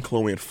on.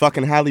 Chloe and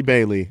fucking Halle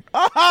Bailey.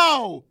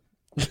 Oh!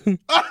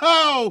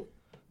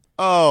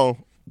 Oh!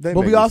 But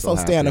we also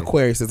stand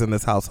Aquariuses in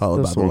this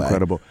household, That's by the way.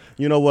 Incredible.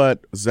 You know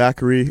what?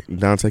 Zachary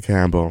Dante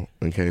Campbell,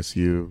 in case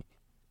you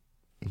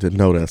didn't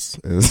notice,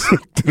 is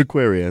an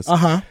Aquarius.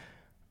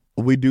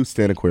 We do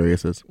stand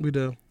Aquariuses. We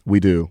do. We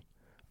do.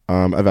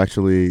 I've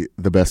actually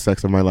the best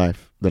sex of my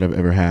life that I've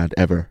ever had,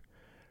 ever.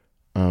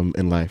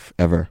 In life,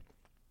 ever.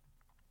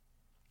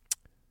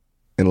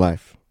 In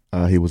life.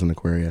 He was an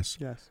Aquarius.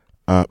 Yes.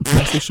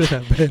 Yes, he should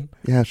have been.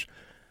 Yes.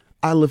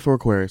 I live for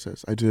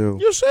Aquariuses. I do.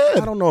 You should.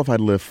 I don't know if I'd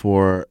live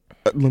for...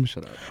 let me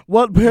shut up.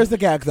 Well, here's the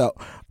gag, though.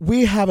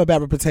 We have a bad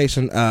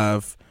reputation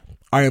of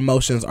our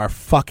emotions are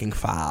fucking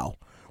foul.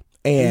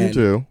 And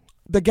you do.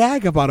 The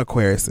gag about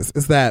Aquarius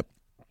is that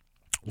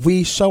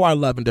we show our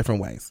love in different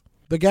ways.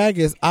 The gag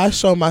is I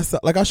show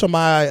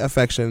my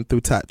affection through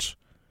touch.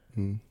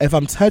 If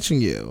I'm touching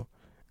you,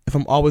 if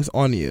I'm always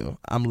on you,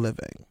 I'm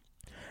living.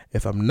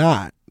 If I'm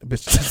not,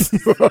 bitch,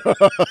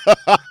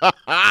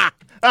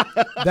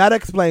 that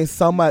explains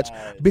so much.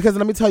 Because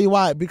let me tell you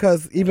why.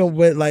 Because even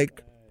with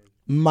like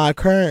my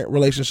current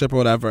relationship or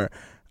whatever,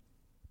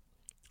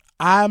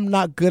 I'm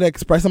not good at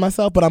expressing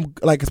myself, but I'm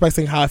like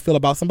expressing how I feel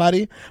about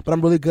somebody, but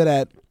I'm really good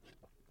at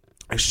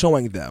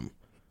showing them.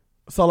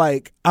 So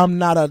like, I'm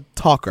not a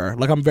talker.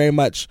 Like I'm very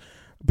much,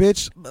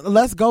 bitch,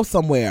 let's go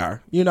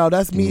somewhere.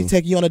 That's me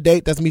taking you on a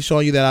date. That's me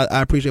showing you that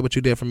I appreciate what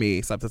you did for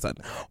me, something.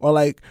 Or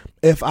like,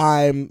 if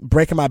I'm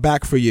breaking my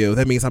back for you,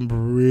 that means I'm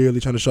really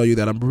trying to show you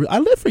that I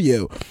live for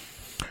you.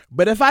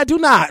 But if I do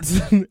not,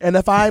 and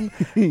if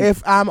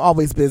I'm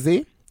always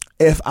busy,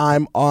 if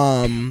I'm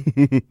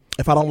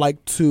if I don't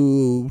like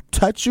to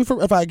touch you,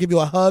 if I give you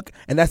a hug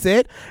and that's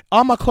it,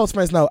 all my close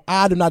friends know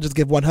I do not just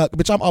give one hug.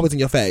 Bitch, I'm always in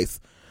your face.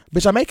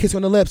 Bitch, I may kiss you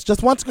on the lips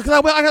just once because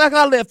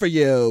I live for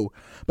you.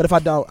 But if I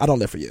don't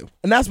live for you.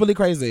 And that's really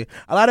crazy.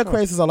 A lot of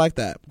crazies are like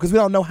that because we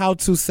don't know how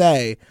to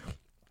say.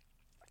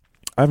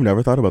 I've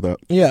never thought about that.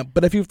 Yeah,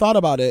 but if you've thought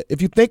about it,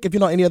 if you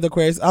know any other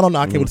crazies, I don't know,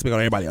 I can't really speak on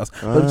anybody else.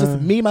 But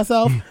just me,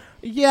 myself,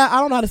 yeah, I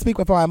don't know how to speak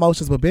with my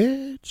emotions, but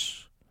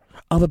bitch,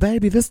 but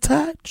baby, this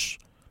touch.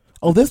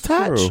 Oh, this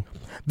touch? True.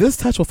 This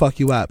touch will fuck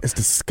you up. It's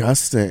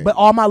disgusting. But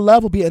all my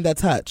love will be in that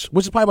touch,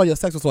 which is probably why your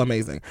sex was so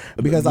amazing.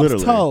 Because I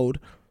was told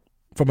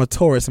from a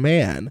Taurus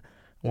man,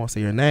 I won't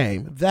say your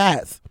name,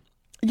 that's,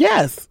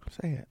 yes.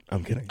 Say it.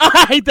 I'm kidding.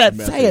 I hate that.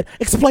 Say it.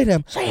 Explain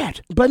him. Say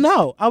it. But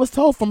no, I was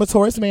told from a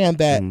Taurus man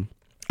that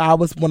I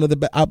was one of the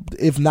best,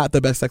 if not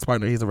the best sex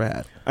partner he's ever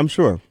had. I'm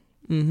sure.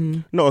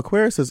 No,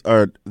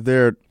 Aquariuses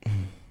they're,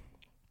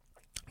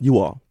 you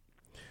all.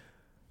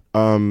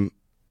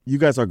 You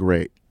guys are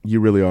great.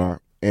 You really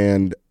are.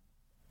 And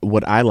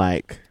what I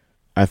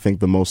think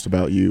the most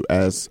about you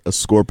as a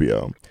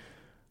Scorpio,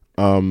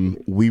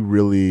 we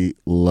really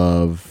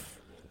love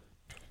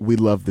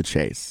the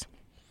chase.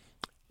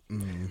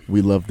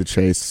 We love the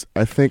chase,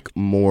 I think,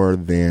 more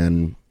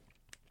than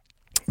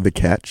the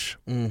catch.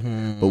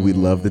 But we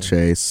love the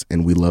chase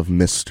and we love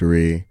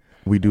mystery.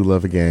 We do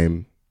love a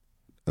game,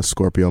 a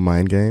Scorpio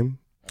mind game.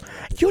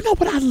 You know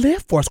what I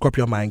live for, a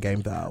Scorpio mind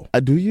game, though.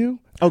 Do you?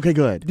 Okay,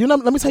 good.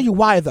 Let me tell you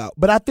why, though.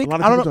 But I think a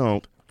lot of people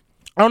don't.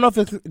 I don't know if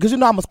it's because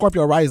I'm a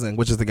Scorpio rising,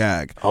 which is the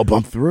gag. I'll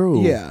bump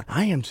through. Yeah.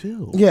 I am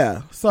too.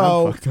 Yeah.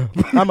 So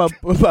I'm a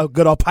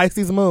good old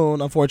Pisces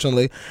moon,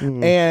 unfortunately,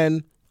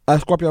 and a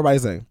Scorpio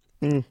rising.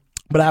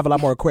 But I have a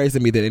lot more Aquarius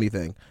in me than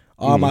anything.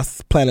 All my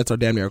planets are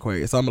damn near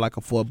Aquarius. So I'm like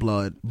a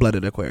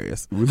full-blooded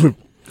Aquarius. Come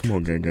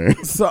on,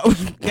 gang. So,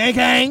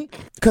 gang.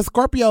 Because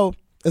Scorpio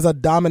is a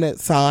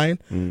dominant sign,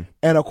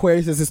 and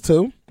Aquarius is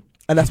too.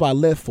 And that's what I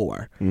live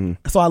for.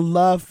 So I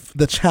love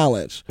the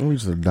challenge. I'm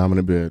just a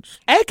dominant bitch.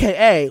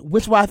 AKA,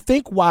 I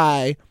think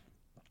why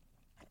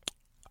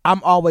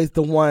I'm always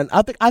the one.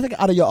 I think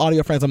out of your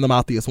audio friends, I'm the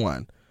mouthiest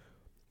one.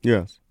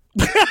 Yes.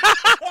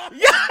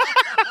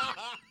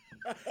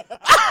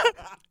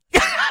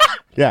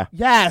 Yeah.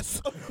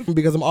 Yes.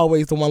 Because I'm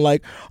always the one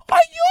like, are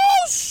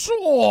you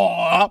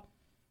sure?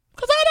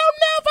 Because I don't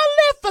never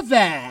live for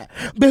that.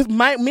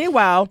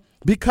 Meanwhile,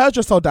 because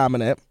you're so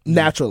dominant,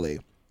 naturally,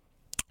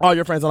 all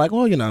your friends are like,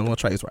 well,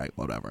 Trey's right,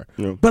 whatever.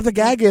 Yeah. But the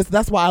gag is,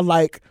 that's why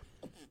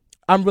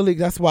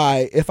that's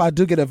why if I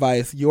do get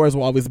advice, yours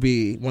will always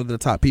be one of the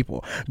top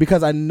people.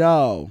 Because I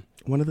know.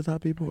 One of the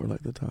top people or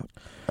like the top?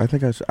 I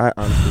think I should. I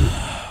honestly.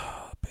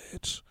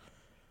 Bitch.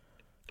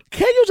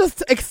 Can you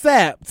just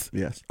accept?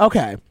 Yes.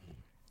 Okay.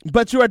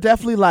 But you are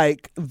definitely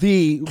like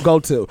the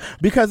go-to.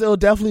 Because it'll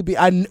definitely be,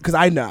 because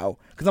I know.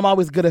 Because I'm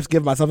always good at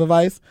giving myself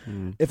advice.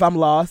 If I'm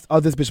lost,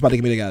 this bitch about to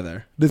get me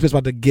together. This bitch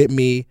about to get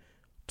me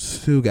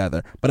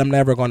together, but I'm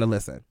never going to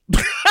listen.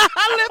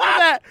 I live for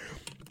that.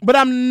 But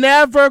I'm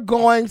never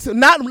going to,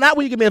 not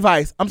when you give me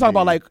advice. I'm talking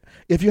about like,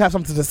 if you have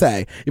something to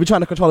say, if you're trying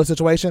to control the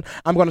situation,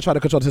 I'm going to try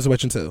to control the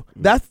situation too.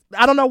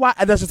 I don't know why,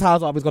 that's just how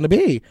it's always going to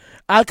be.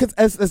 Cause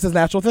it's a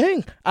natural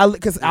thing.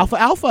 Cause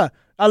alpha.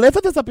 I live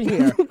for this up in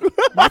here.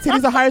 My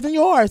titties are higher than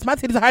yours. My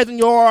titties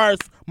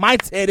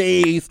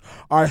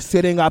are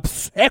sitting up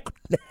sick.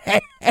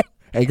 Hey,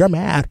 you're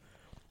mad.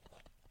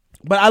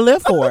 But I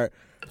live for it.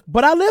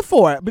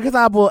 Because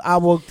I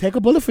will take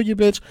a bullet for you,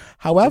 bitch.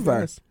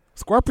 However,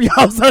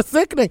 Scorpios are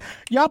sickening.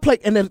 Y'all play,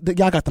 and then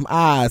y'all got them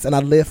eyes, and I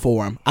live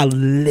for them. I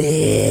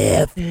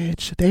live,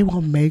 bitch. They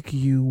will make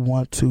you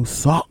want to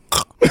suck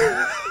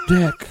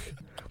dick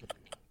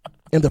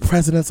in the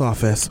president's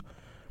office,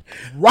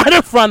 right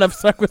in front of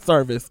Secret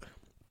Service.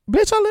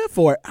 Bitch, I live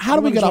for it. How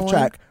do we get off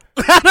track?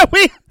 How do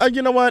we?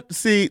 You know what?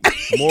 See,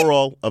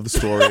 moral of the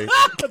story.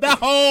 That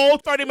whole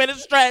 30-minute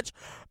stretch.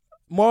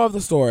 More of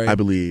the story. I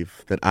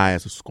believe that I,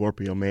 as a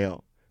Scorpio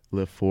male,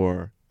 live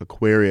for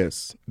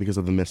Aquarius because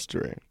of the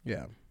mystery.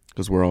 Yeah.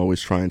 Because we're always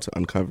trying to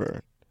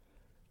uncover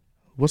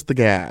what's the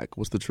gag,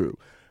 what's the truth.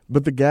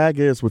 But the gag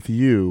is with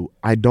you,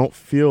 I don't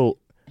feel,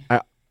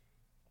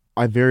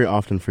 I very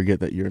often forget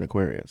that you're an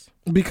Aquarius.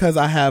 Because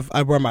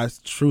I wear my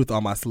truth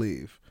on my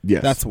sleeve.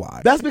 Yes. That's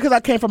why. That's because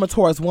I came from a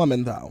Taurus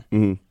woman, though.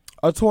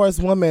 A Taurus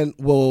woman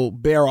will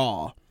bear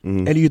all.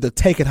 And you either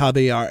take it how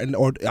they are,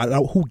 or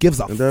who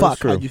gives a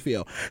fuck how you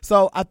feel.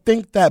 So I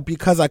think that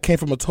because I came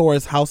from a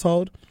Taurus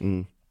household,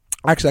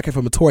 actually I came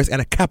from a Taurus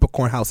and a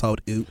Capricorn household,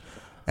 and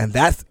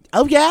that's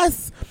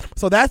yes.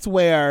 So that's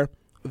where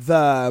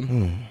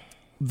the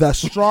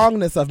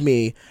strongness of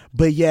me,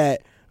 but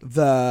yet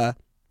the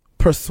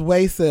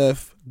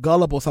persuasive,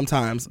 gullible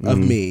sometimes of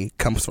me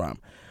comes from,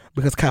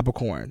 because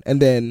Capricorn,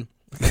 and then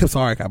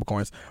sorry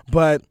Capricorns,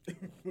 but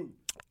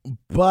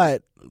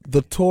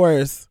the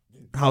Taurus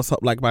house,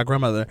 like my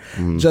grandmother,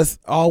 just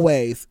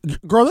always,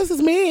 girl, this is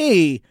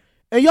me,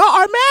 and y'all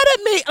are mad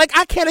at me. Like,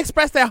 I can't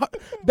express that.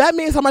 That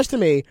means so much to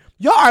me.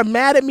 Y'all are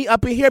mad at me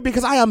up in here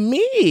because I am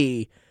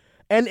me,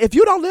 and if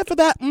you don't live for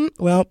that,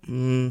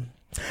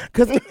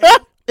 because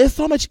it's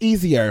so much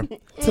easier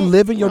to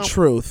live in your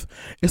truth.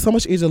 It's so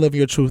much easier to live in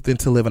your truth than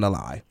to live in a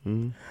lie.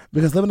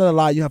 Because living in a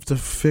lie, you have to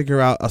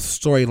figure out a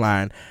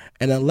storyline,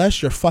 and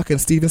unless you're fucking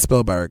Steven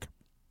Spielberg,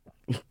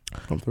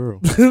 I'm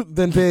through.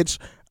 then bitch,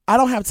 I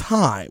don't have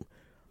time.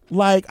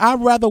 Like, I'd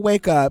rather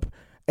wake up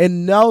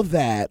and know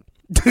that,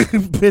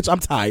 bitch, I'm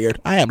tired.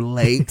 I am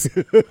late.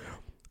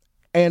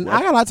 And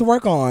I got a lot to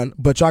work on,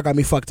 but y'all got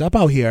me fucked up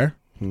out here.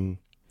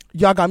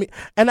 Y'all got me.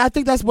 And I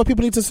think that's what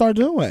people need to start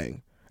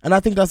doing. And I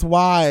think that's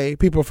why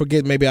people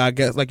forget, maybe, I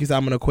guess, like you said,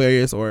 I'm an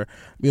Aquarius, or,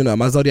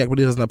 my zodiac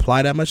really doesn't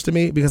apply that much to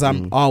me, because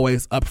I'm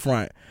always up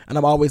front. And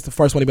I'm always the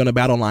first one to be on the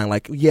battle line.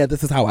 Like, yeah,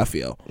 this is how I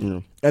feel.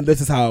 And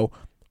this is how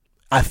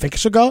I think it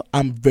should go.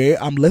 I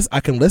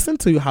can listen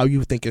to how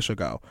you think it should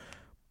go.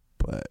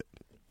 But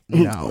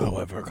no.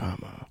 However,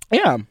 comma.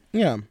 Yeah.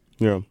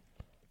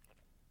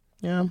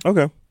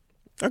 Okay.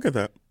 I get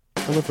that.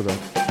 I live for that.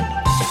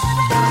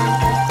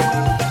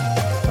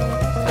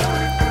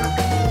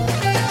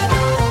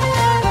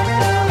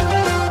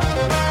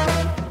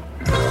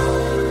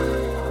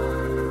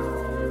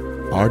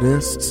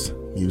 Artists,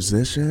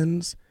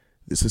 musicians,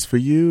 this is for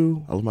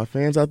you. All of my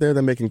fans out there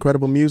that make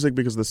incredible music,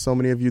 because there's so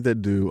many of you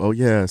that do. Oh,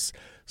 yes.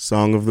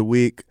 Song of the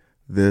week.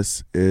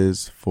 This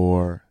is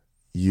for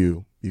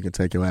you. You can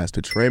take your ass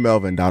to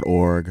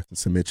TreyMelvin.org and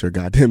submit your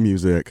goddamn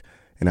music,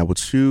 and I will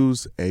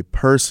choose a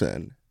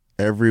person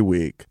every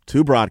week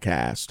to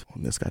broadcast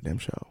on this goddamn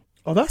show.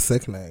 Oh, that's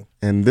sickening.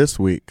 And this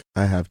week,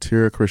 I have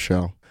Tira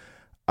Chriselle.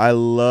 I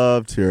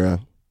love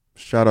Tira.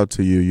 shout out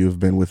to you. You've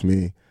been with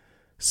me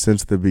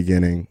since the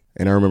beginning.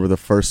 And I remember the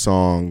first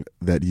song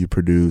that you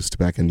produced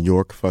back in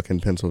York, fucking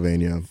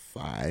Pennsylvania,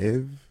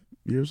 5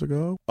 years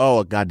ago. Oh,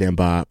 a goddamn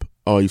bop.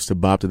 Oh, I used to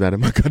bop to that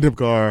in my goddamn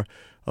car.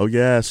 Oh,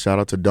 yes. Shout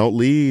out to Don't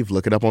Leave.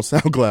 Look it up on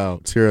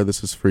SoundCloud. Tira,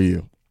 this is for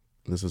you.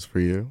 This is for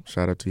you.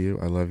 Shout out to you.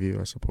 I love you.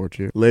 I support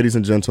you. Ladies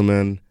and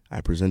gentlemen,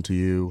 I present to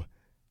you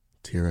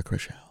Tira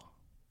Chrishell.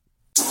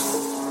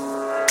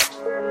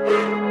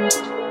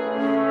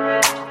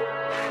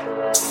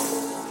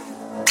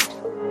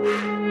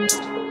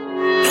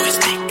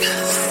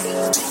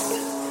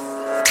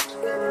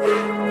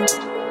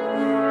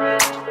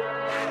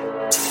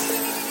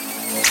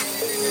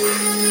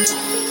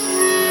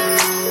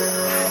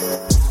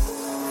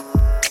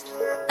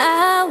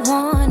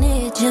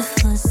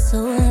 For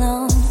so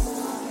long,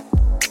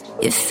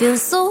 it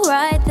feels so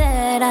right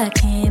that I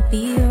can't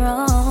be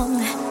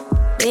wrong.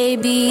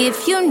 Baby,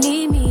 if you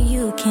need me,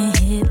 you can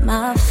hit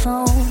my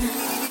phone.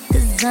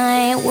 'Cause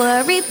I ain't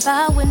worried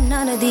about what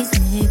none of these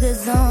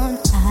niggas on.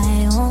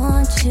 I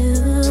want you,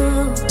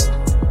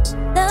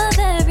 love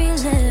every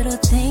little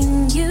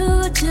thing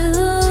you do.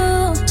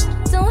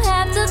 Don't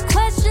have to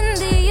question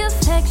the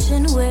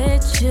affection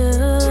with you,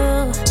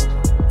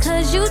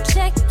 'cause you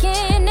check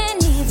in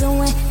and even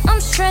when I'm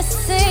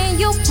stressing,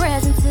 your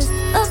presence is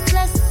a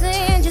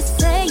blessing. Just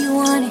say you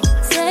want it,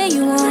 say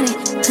you want it.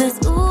 'Cause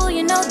ooh,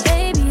 you know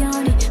they be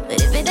on it.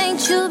 But if it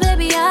ain't you,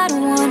 baby, I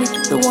don't want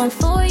it. The one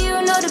for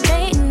you, no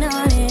debating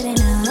on it. And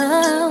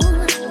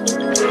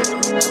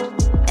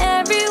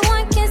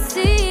everyone can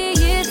see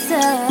it's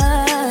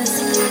us.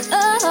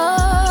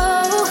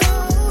 Oh,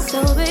 so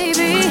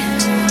baby,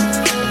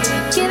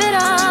 give it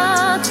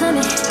all to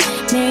me.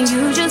 Man,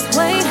 you just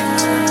wait.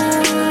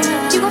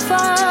 You gon'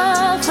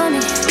 fall for me.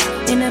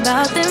 Ain't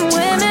about them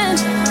women.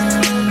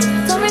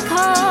 Don't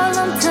recall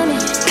them to me.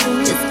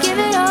 Just give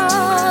it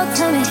all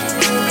to me.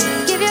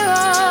 Give your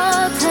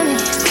all to me.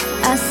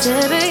 I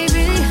said,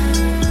 baby,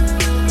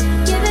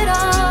 give it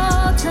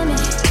all to me.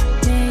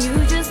 Man, you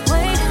just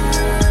wait.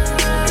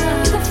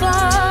 You can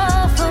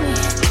fall for me.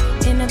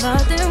 Ain't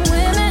about them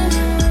women.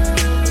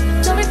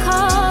 Don't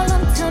recall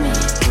them to me.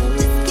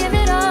 Just give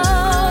it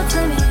all to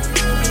me.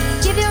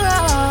 Give your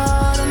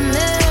all to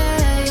me.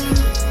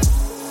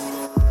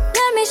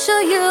 Let me show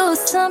you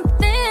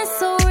something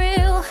so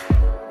real.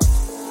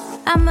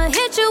 I'ma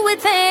hit you with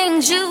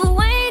things you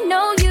ain't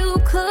know you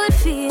could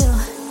feel.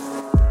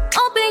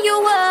 Open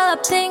you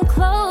up, then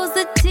close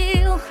the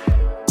deal.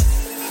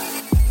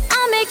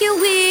 I'll make you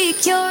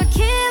weak, your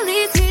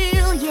Achilles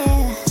heel,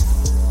 yeah.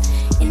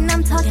 And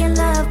I'm talking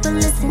love, but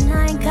listen,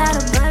 I ain't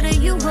gotta butter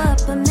you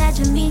up.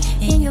 Imagine me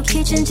in your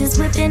kitchen just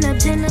whipping up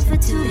dinner for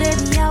two,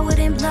 baby, I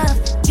wouldn't bluff.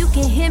 You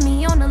can hear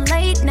me on a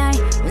late night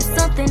when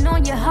something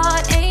on your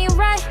heart ain't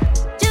right.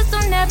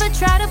 Don't never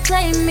try to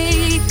play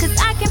me, 'cause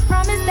I can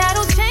promise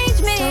that'll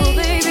change me. So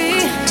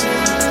baby,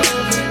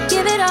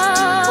 give it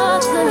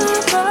all to me.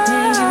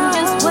 Man, you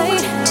just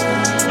wait.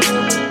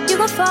 You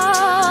gon'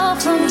 fall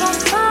for me.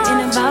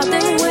 Ain't about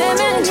them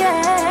women,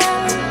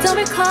 yeah. Don't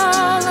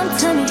recall them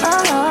to me.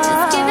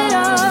 Just give it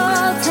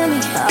all to me.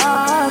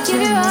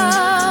 Give it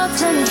all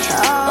to me.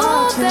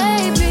 Oh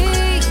baby,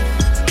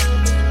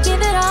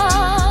 give it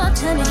all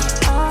to me.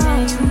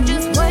 Man, you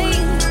just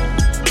wait.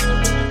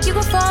 You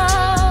gon' fall.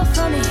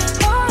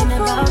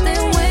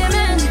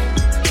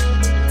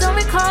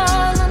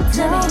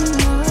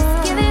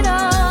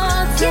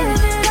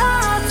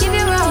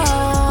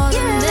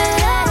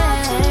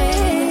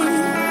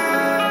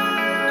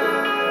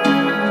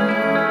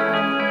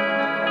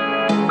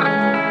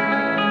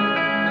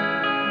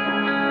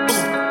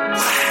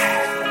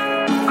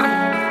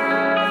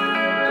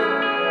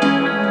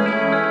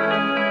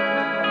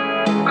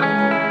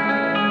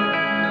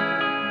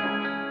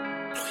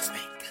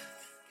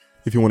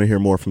 If you want to hear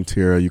more from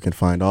Tira, you can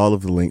find all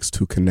of the links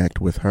to connect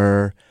with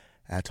her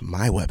at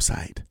my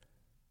website,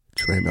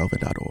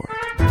 TreyMelvin.org.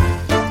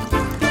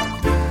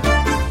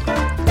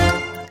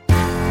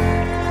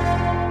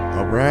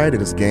 All right,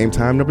 it is game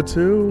time number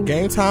 2.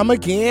 Game time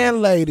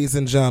again, ladies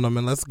and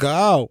gentlemen. Let's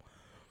go.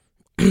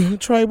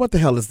 Trey, what the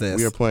hell is this?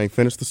 We are playing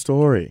Finish the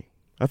Story.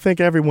 I think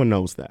everyone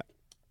knows that.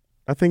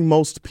 I think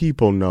most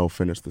people know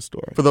Finish the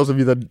Story. For those of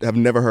you that have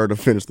never heard of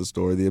Finish the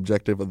Story, the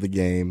objective of the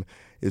game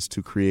is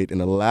to create an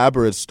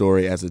elaborate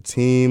story as a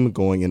team,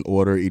 going in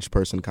order. Each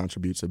person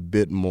contributes a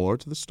bit more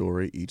to the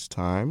story each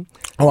time.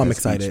 Oh, I'm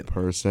excited. Each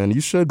person.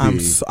 You should be.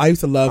 I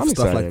used to love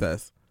stuff excited. like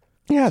this.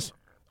 Yes.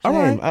 All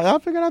right. I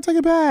figured I'd take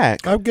it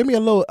back. Give me a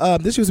little,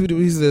 this used to be,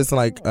 we used to do this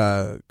like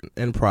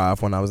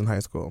improv when I was in high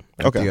school.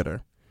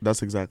 Theater.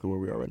 That's exactly where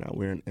we are right now.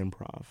 We're in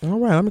improv. All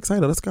right, I'm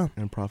excited. Let's go.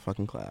 Improv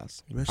fucking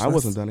class. Bitch, I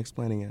wasn't done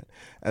explaining it.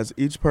 As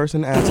each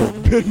person adds a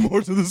bit more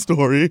to the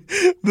story,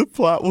 the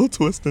plot will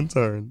twist and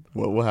turn.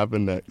 What will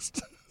happen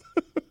next?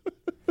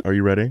 Are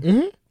you ready?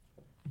 Mm-hmm.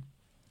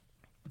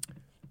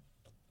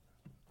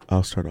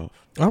 I'll start off.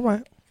 All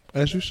right.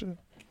 As you should.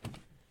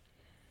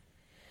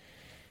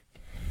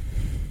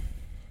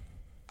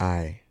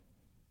 I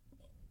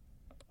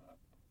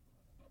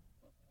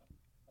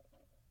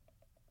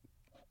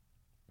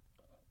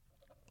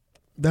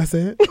That's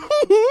it?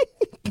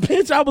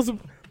 Bitch, I was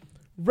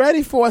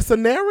ready for a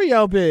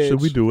scenario, bitch.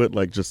 Should we do it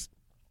like just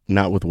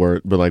not with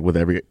word, but like with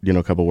every,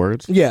 couple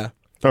words? Yeah.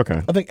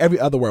 Okay. I think every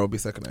other word would be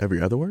sickening.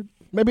 Every other word?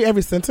 Maybe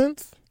every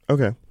sentence?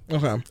 Okay.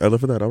 Okay. I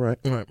live for that. All right.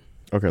 All right.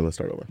 Okay, let's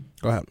start over.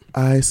 Go ahead.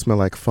 I smell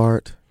like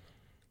fart.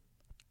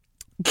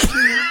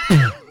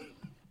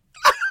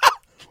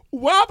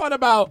 What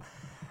about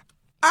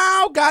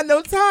I don't got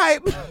no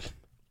type.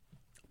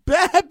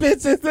 Bad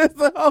bitches is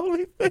the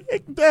only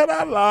thing that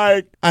I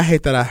like. I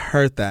hate that I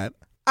heard that.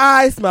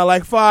 I smell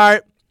like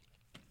fart.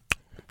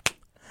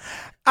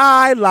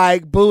 I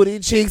like booty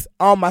cheeks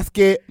on my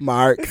skid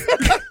mark.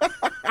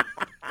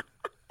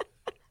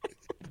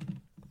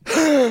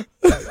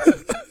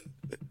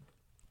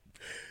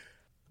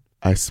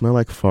 I smell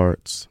like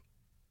farts.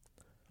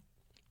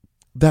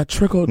 That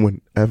trickled.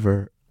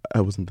 Whenever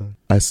I wasn't done.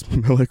 I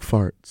smell like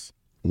farts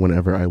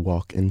whenever I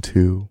walk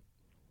into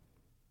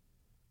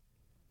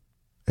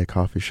a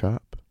coffee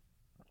shop.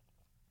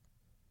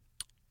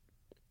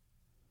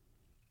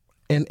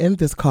 And in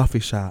this coffee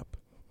shop,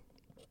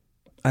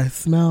 I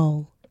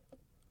smell.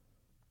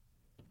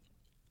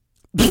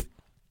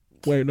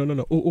 Wait,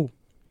 no. Ooh.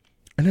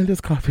 And in this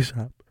coffee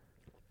shop,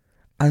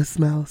 I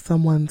smell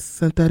someone's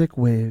synthetic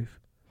wave.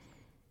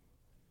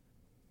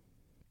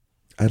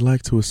 I'd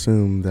like to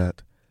assume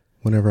that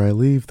whenever I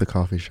leave the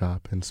coffee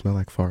shop and smell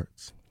like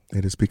farts,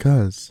 it is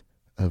because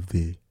of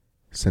the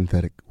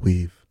synthetic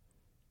weave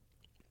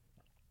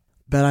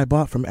that I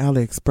bought from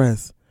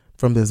AliExpress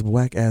from this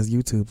whack-ass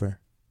YouTuber.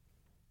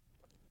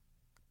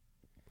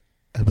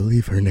 I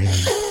believe her name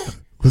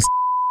was...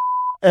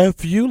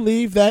 If you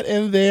leave that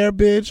in there,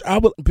 bitch, I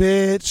would...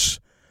 Bitch.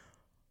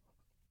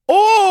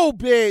 Oh,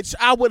 bitch,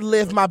 I would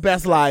live my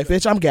best life.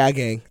 Bitch, I'm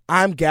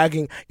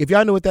gagging. If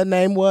y'all knew what that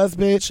name was,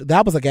 bitch,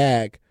 that was a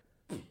gag.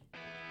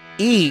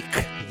 Eek.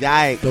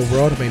 Yikes. The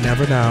world may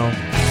never know.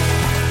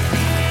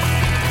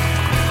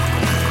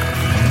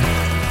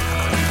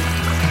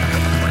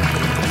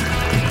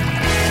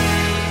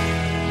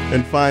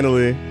 And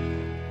finally,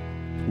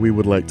 we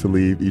would like to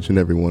leave each and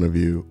every one of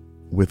you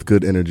with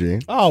good energy.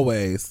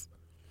 Always.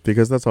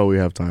 Because that's all we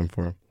have time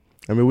for.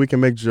 I mean, we can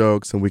make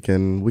jokes and we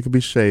can be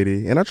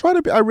shady. And I try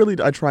to be,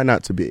 I try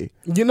not to be.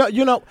 You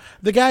know,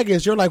 the gag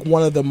is you're like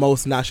one of the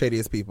most not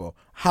shadiest people.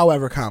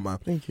 However,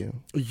 Thank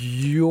you.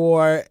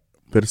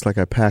 But it's like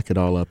I pack it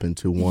all up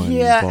into one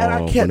ball and I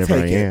can't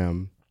whenever take I it.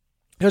 am.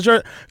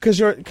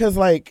 Because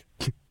like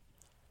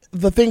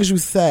the things you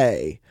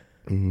say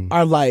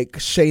are like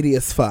shady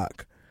as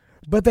fuck,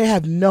 but they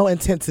have no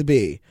intent to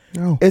be.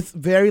 No. It's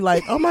very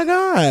like, oh my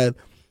God,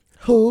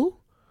 who?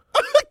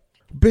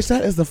 Bitch,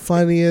 that is the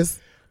funniest.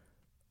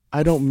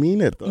 I don't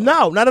mean it though.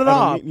 No, not at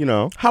all.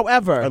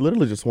 However, I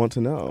literally just want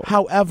to know.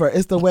 However,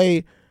 it's the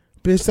way,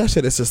 bitch, that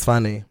shit is just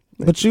funny.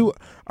 But you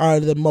are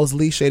the most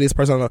least shadiest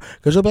person I know.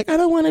 Because you're like, I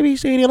don't want to be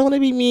shady. I don't want to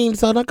be mean,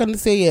 so I'm not going to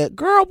say it.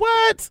 Girl,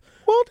 what?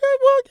 Well,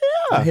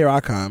 yeah. And here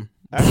I come.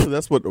 Actually,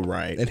 that's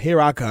right. And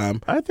here I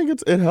come. I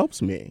think it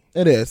helps me.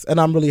 It is. And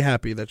I'm really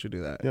happy that you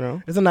do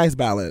that. It's a nice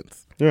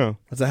balance. Yeah.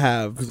 To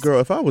have. Because, girl,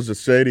 if I was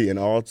just shady and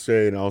all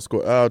shade and all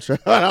score,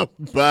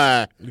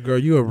 bye. Girl,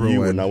 you a ruin. You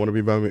would not want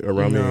to be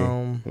around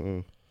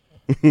me.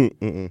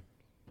 Mm-mm.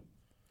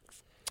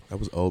 That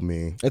was old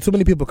me. And too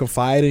many people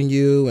confide in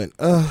you and,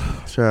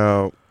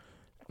 Child.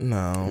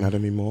 No. Not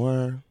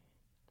anymore.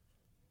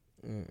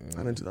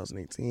 Not in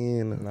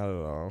 2018. Not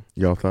at all.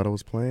 Y'all thought I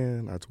was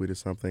playing. I tweeted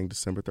something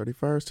December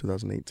 31st,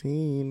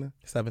 2018.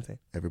 17.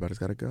 Everybody's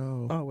got to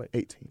go. Oh, wait.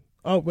 18.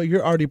 Oh, but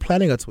you're already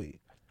planning a tweet.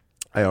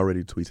 I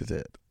already tweeted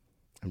it.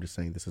 I'm just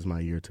saying this is my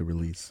year to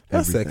release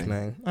That's everything.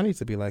 sickening. I need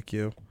to be like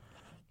you.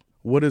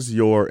 What is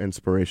your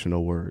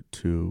inspirational word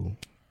to...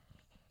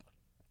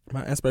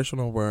 My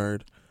inspirational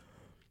word...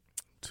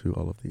 to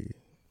all of the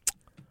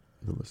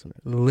listeners?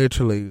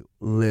 Literally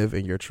live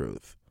in your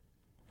truth.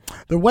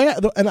 The way,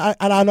 and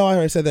I know I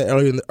already said that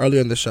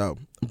earlier in the show,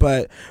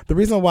 but the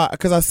reason why,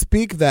 because I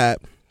speak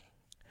that,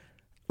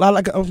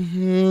 my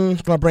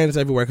brain is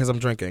everywhere because I'm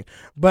drinking.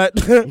 But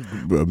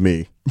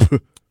me,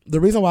 the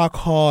reason why I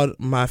called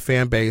my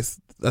fan base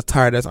a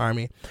tired ass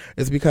army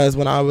is because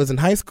when I was in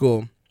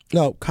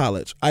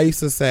college, I used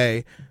to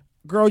say,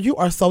 "Girl, you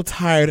are so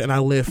tired, and I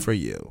live for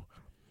you."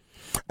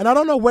 And I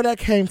don't know where that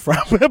came from,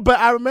 but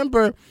I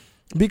remember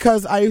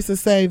because I used to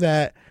say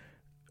that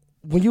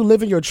when you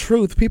live in your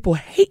truth, people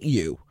hate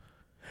you.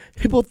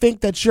 People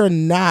think that you're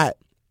not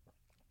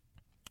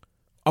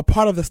a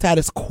part of the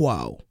status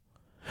quo,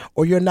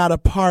 or you're not a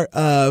part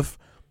of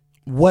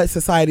what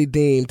society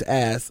deemed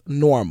as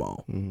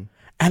normal. Mm-hmm.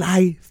 And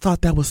I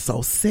thought that was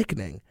so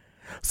sickening.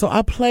 So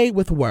I played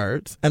with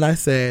words and I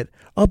said,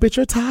 "Oh, bitch,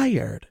 you're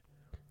tired.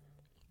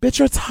 Bitch,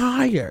 you're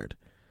tired.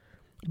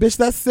 Bitch,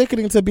 that's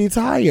sickening to be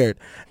tired."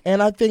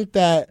 And I think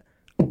that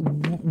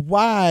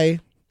why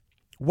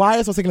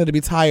it's so sickening to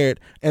be tired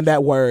in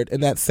that word,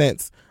 in that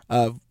sense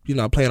of,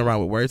 playing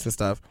around with words and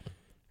stuff,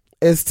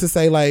 is to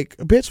say like,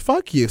 bitch,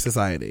 fuck you,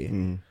 society.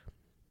 Mm.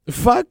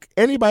 Fuck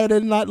anybody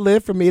that did not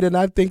live for me, did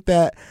not think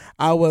that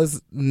I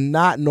was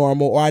not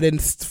normal or I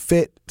didn't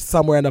fit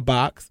somewhere in a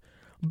box.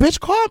 Bitch,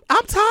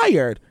 I'm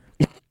tired.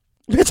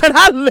 Bitch, and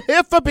I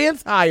live for being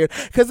tired.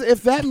 Because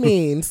if that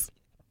means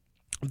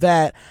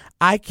that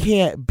I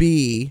can't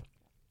be,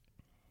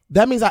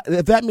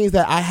 if that means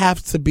that I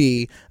have to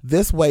be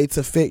this way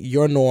to fit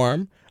your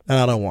norm, then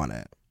I don't want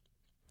it.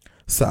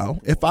 So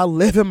if I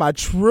live in my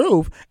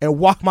truth and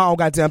walk my own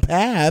goddamn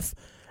path,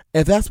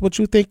 if that's what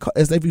you think,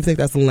 if you think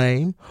that's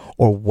lame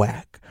or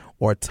whack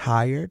or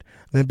tired,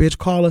 then bitch,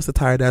 call us the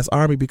tired ass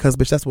army, because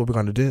bitch, that's what we're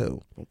gonna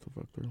do. What the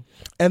fuck, bro?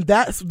 And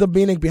that's the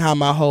meaning behind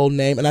my whole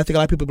name. And I think a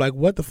lot of people be like,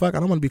 what the fuck? I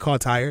don't want to be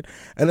called tired.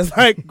 And it's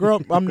like,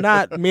 girl, I'm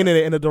not meaning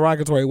it in a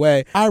derogatory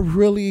way. I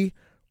really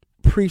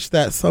preach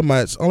that so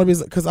much. Only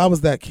reason, because I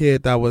was that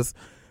kid that was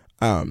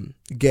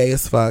gay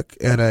as fuck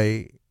in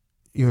a,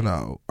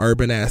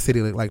 urban ass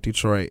city like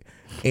Detroit.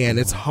 And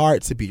it's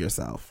hard to be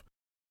yourself.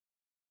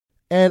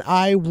 And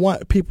I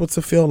want people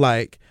to feel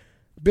like,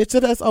 bitch,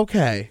 that's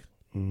okay.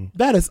 Mm.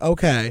 That is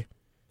okay.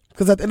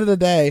 Because at the end of the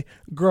day,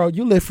 girl,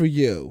 you live for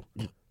you.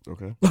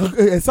 Okay.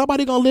 And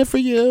somebody gonna live for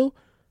you.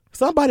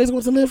 Somebody's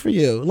going to live for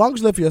you. As long as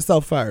you live for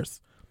yourself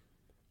first.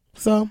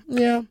 So,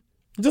 yeah.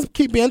 Just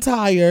keep being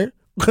tired.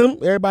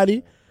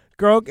 Everybody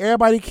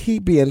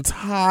keep being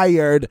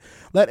tired.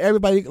 Let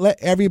everybody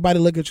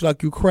look at you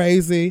like you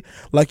crazy,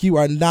 like you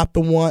are not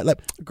the one.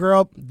 Like,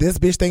 girl, this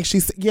bitch thinks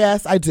she's,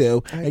 yes, I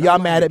do. And y'all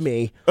mad at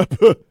me.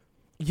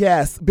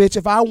 Yes, bitch,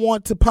 if I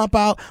want to pump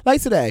out,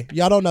 like today,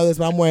 y'all don't know this,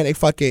 but I'm wearing a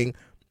fucking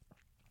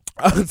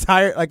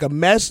tired, like a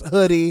mesh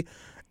hoodie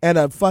and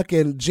a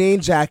fucking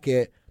jean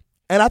jacket.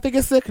 And I think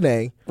it's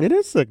sickening. It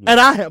is sickening. And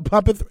I am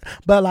pumping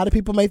but a lot of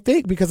people may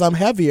think because I'm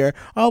heavier,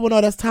 oh, well,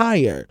 no, that's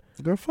tired.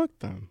 Girl, fuck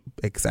them.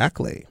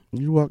 Exactly.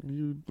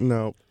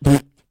 No.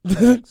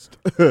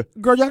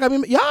 Girl,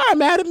 y'all are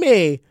mad at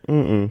me.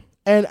 Mm-mm.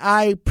 And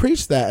I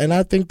preach that. And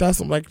I think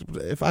that's like,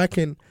 if I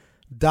can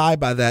die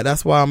by that,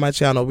 that's why on my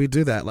channel we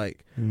do that.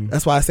 Like,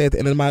 that's why I say at the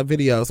end of my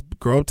videos,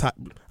 girl,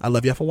 I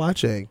love y'all for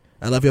watching.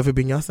 I love y'all for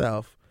being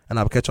yourself. And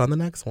I'll catch you on the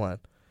next one.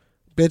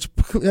 Bitch,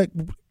 like,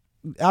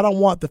 I don't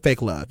want the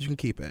fake love. You can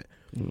keep it.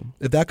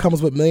 If that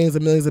comes with millions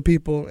and millions of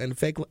people and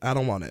fake, I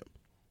don't want it.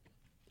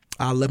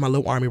 I'll let my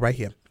little army right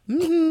here.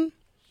 Mm-hmm.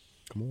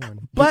 Come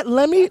on. But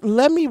let me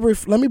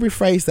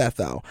rephrase that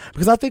though,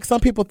 because I think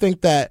some people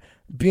think that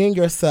being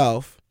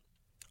yourself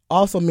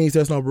also means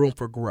there's no room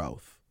for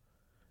growth,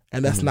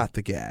 and that's not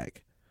the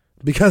gag.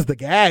 Because the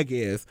gag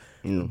is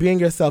being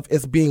yourself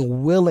is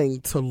being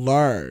willing to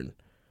learn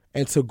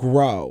and to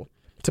grow,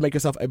 to make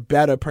yourself a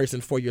better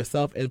person for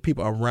yourself and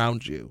people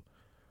around you.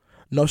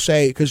 No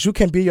shade, because you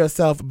can be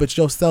yourself, but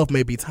yourself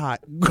may be tired.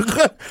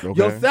 Okay.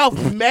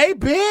 Yourself may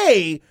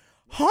be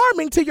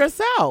harming to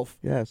yourself.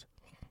 Yes.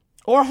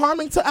 Or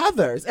harming to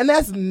others. And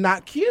that's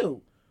not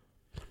cute.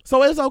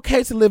 So it's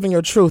okay to live in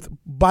your truth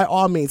by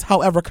all means,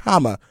 however,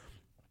 comma.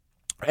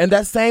 And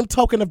that same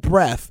token of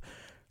breath,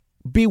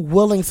 be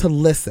willing to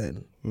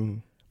listen.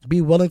 Be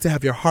willing to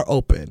have your heart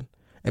open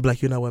and be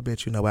like, you know what,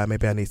 bitch, you know what,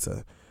 maybe I need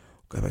to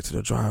go back to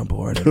the drawing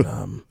board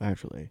and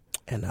actually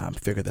and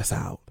figure this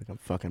out. I think I'm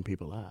fucking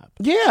people up.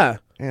 Yeah.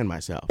 And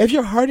myself. If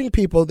you're hurting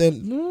people,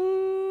 then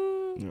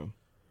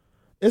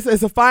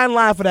it's a fine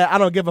line for that I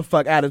don't give a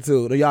fuck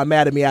attitude or y'all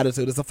mad at me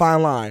attitude. It's a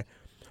fine line.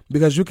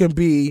 Because you can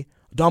be,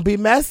 don't be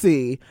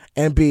messy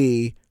and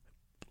be,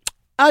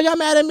 oh, y'all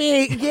mad at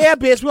me? Yeah,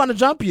 bitch, we want to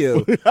jump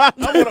you. I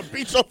want to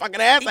beat your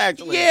fucking ass,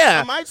 actually.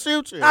 Yeah. I might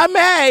shoot you. I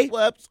may.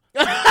 Whoops.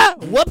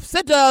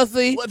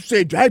 Whoops-a-daisy.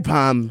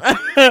 Whoopsie-daisy.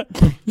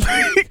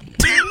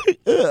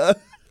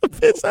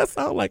 Bitch, that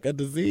sounds like a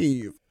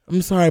disease.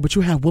 I'm sorry, but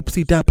you have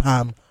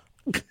whoopsie-da-palm.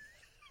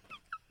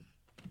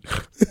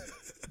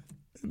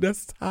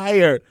 That's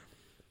tired.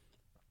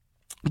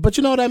 But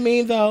you know what I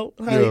mean, though?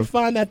 Honey, Yeah.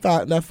 find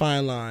that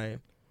fine line.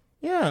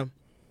 Yeah.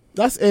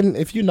 And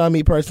if you know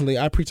me personally,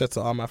 I preach that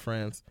to all my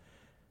friends.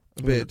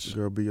 Bitch.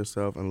 Girl, be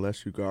yourself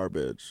unless you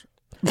garbage.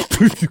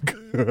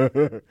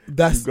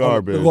 That's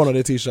garbage. going on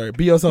the t-shirt.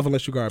 Be yourself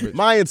unless you garbage.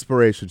 My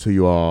inspiration to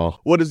you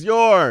all. What is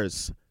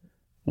yours?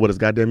 What is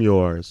goddamn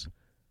yours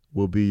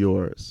will be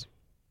yours.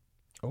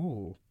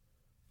 Oh.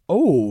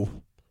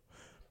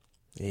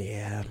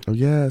 Yeah. Oh,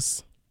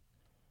 yes.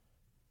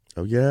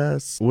 Oh,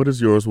 yes. What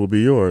is yours will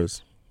be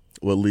yours.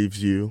 What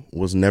leaves you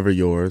was never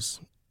yours,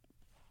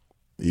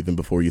 even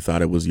before you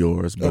thought it was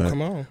yours. But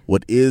come on.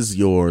 what is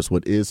yours,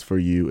 what is for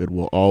you, it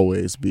will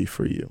always be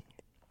for you.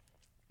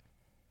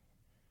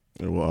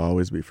 It will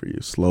always be for you.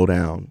 Slow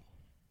down.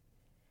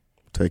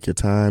 Take your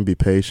time. Be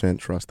patient.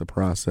 Trust the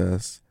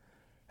process.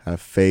 Have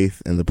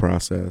faith in the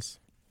process.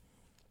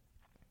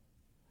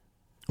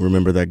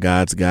 Remember that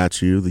God's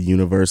got you. The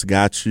universe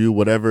got you.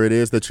 Whatever it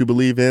is that you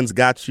believe in's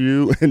got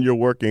you, and you're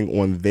working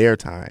on their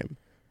time.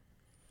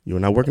 You're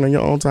not working on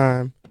your own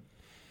time.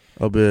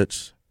 Oh,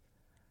 bitch.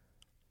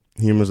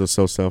 Humans are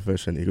so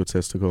selfish and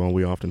egotistical, and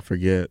we often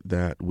forget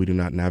that we do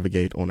not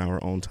navigate on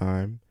our own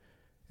time.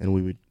 And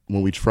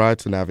when we try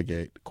to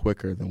navigate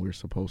quicker than we're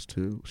supposed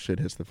to, shit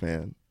hits the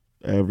fan.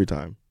 Every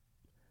time.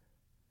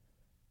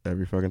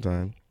 Every fucking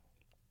time.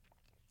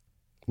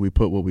 We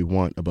put what we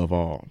want above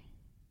all.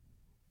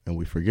 And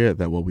we forget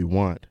that what we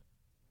want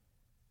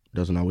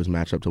doesn't always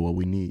match up to what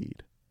we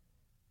need.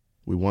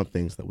 We want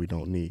things that we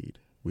don't need.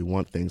 We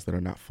want things that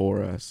are not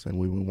for us. And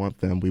when we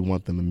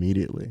want them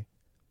immediately.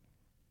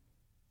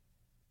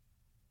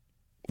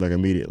 Like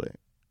immediately.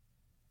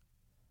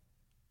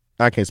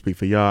 I can't speak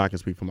for y'all. I can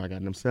speak for my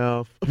goddamn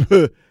self.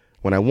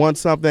 When I want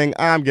something,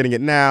 I'm getting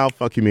it now.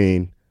 Fuck you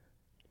mean.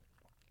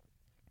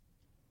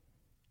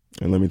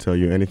 And let me tell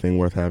you, anything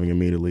worth having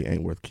immediately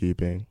ain't worth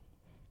keeping.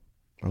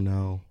 Oh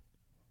no.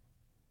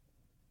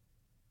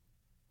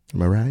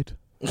 Am I right?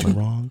 Am I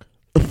wrong?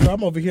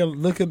 I'm over here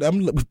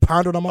I'm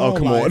pondering on my own. Oh,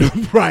 come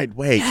on. Right,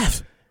 wait.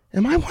 Yes.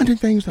 Am I wanting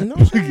things that... No,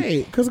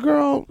 right. Because,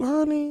 girl,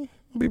 honey,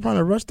 I'll be trying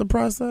to rush the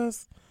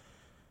process.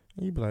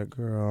 You be like,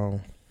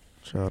 girl.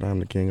 Child, I'm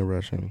the king of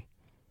rushing.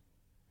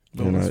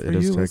 But You know, what's for it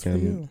has you, what's for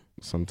taken you?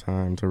 some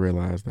time to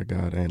realize that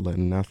God ain't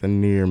letting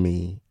nothing near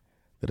me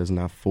that is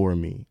not for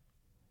me.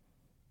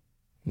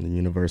 And the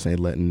universe ain't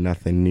letting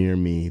nothing near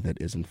me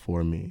that isn't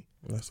for me.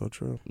 That's so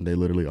true. They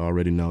literally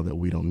already know that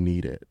we don't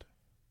need it.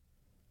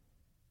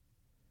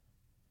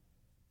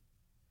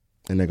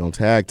 And they're going to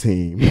tag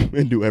team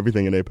and do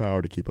everything in their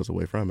power to keep us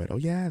away from it. Oh,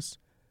 yes.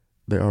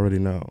 They already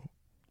know.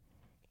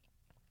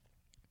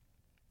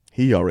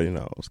 He already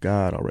knows.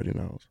 God already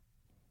knows.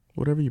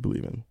 Whatever you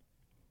believe in.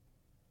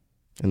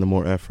 And the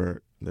more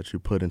effort that you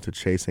put into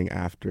chasing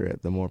after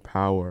it, the more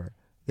power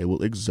they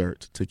will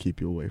exert to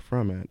keep you away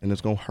from it. And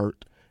it's going to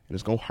hurt. And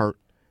it's going to hurt.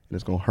 And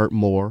it's going to hurt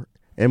more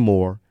and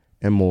more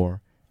and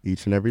more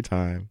each and every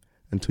time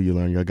until you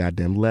learn your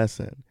goddamn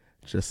lesson.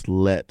 Just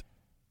let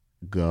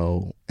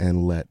go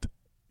and let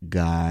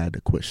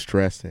God. Quit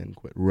stressing,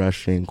 quit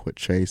rushing, quit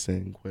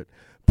chasing, quit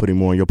putting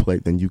more on your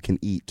plate than you can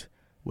eat.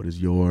 What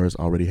is yours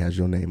already has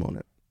your name on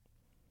it.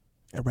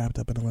 It wrapped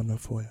up in aluminum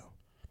foil.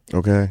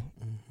 Okay?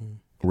 Mm-hmm.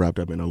 Wrapped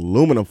up in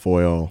aluminum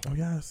foil. Oh,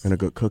 yes. And a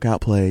good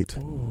cookout plate.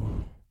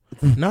 Ooh.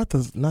 Not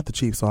the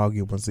cheap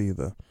soggy ones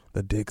either.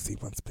 The Dixie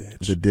ones,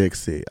 bitch. The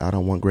Dixie. I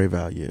don't want great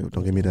value.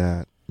 Don't give me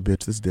that.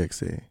 Bitch, this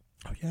Dixie.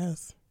 Oh,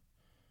 yes.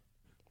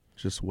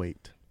 Just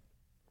wait.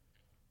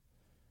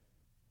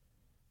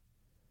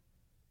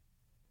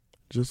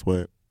 Just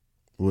wait.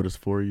 What is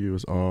for you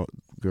is all,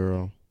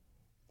 girl.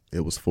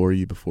 It was for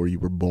you before you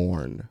were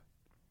born.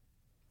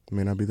 It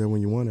may not be there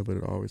when you want it, but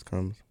it always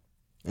comes.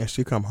 And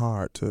she come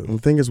hard, too. And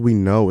the thing is, we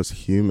know as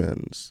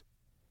humans,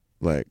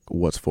 like,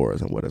 what's for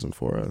us and what isn't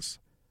for us.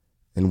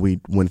 And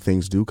when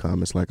things do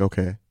come, it's like,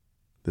 okay,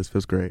 this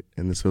feels great,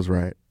 and this feels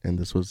right, and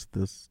this was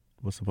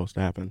supposed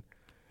to happen.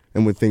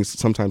 And when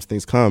sometimes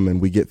things come,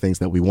 and we get things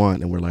that we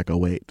want, and we're like, oh,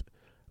 wait.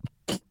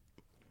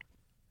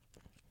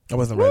 I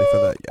wasn't ready for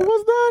that yet.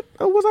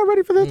 Was I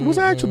ready for that?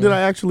 Mm-hmm. Did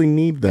I actually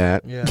need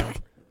that? Yeah.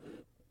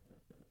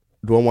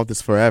 Do I want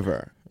this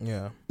forever?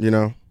 Yeah. You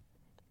know?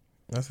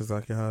 That's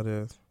exactly how it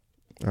is.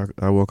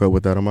 I woke up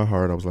with that on my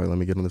heart. I was like, let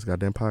me get on this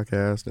goddamn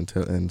podcast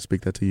and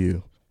speak that to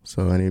you.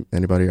 So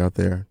anybody out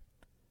there,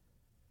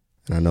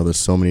 and I know there's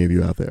so many of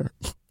you out there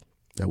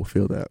that will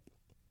feel that.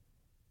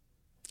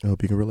 I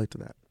hope you can relate to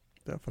that.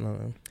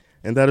 Definitely.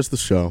 And that is the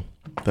show.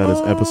 That is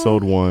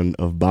episode 1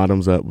 of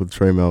Bottoms Up with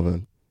Trey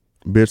Melvin.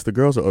 Bitch, the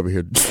girls are over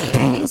here.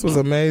 This was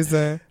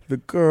amazing. The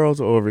girls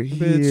are over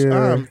Bitch, here.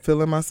 I'm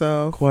feeling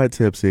myself. Quite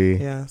tipsy.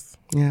 Yes.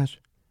 Yes.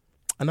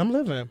 And I'm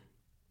living.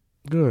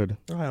 Good.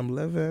 I am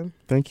living.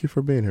 Thank you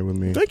for being here with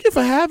me. Thank you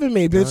for having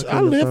me, bitch.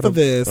 I live for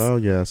this. Oh,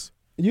 yes.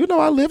 You know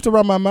I live to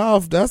run my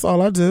mouth. That's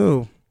all I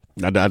do.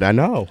 I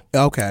know.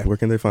 Okay. Where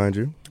can they find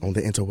you? On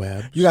the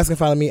interweb. You guys can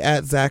follow me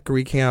at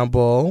Zachary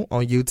Campbell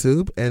on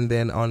YouTube, and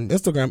then on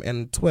Instagram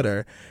and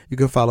Twitter, you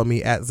can follow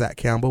me at Zach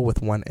Campbell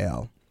with 1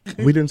 L.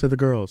 We didn't say the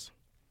girls.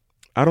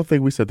 I don't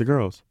think we said the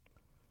girls.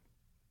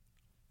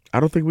 I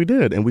don't think we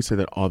did. And we say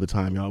that all the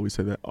time, y'all. We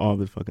say that all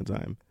the fucking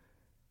time.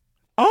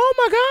 Oh,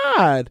 my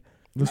God.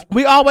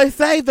 We always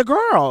say the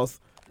girls.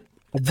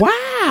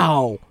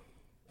 Wow.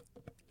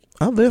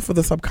 I live for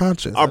the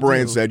subconscious. Our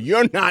brain said,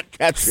 you're not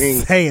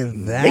catching.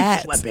 Saying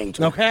that.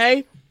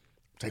 Okay?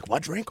 Take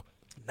what drink?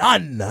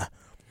 None.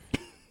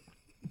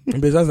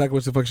 Bitch, that's like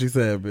what the fuck she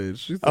said, bitch.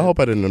 She said, I hope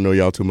I didn't annoy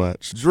y'all too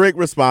much. Drink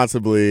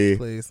responsibly.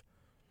 please.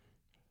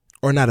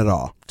 Or not at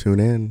all. Tune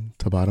in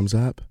to Bottoms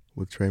Up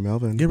with Trey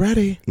Melvin. Get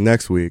ready.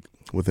 Next week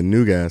with a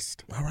new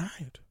guest. All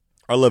right.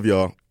 I love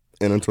y'all.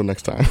 And until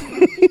next time.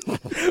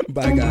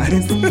 Bye,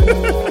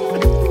 guys.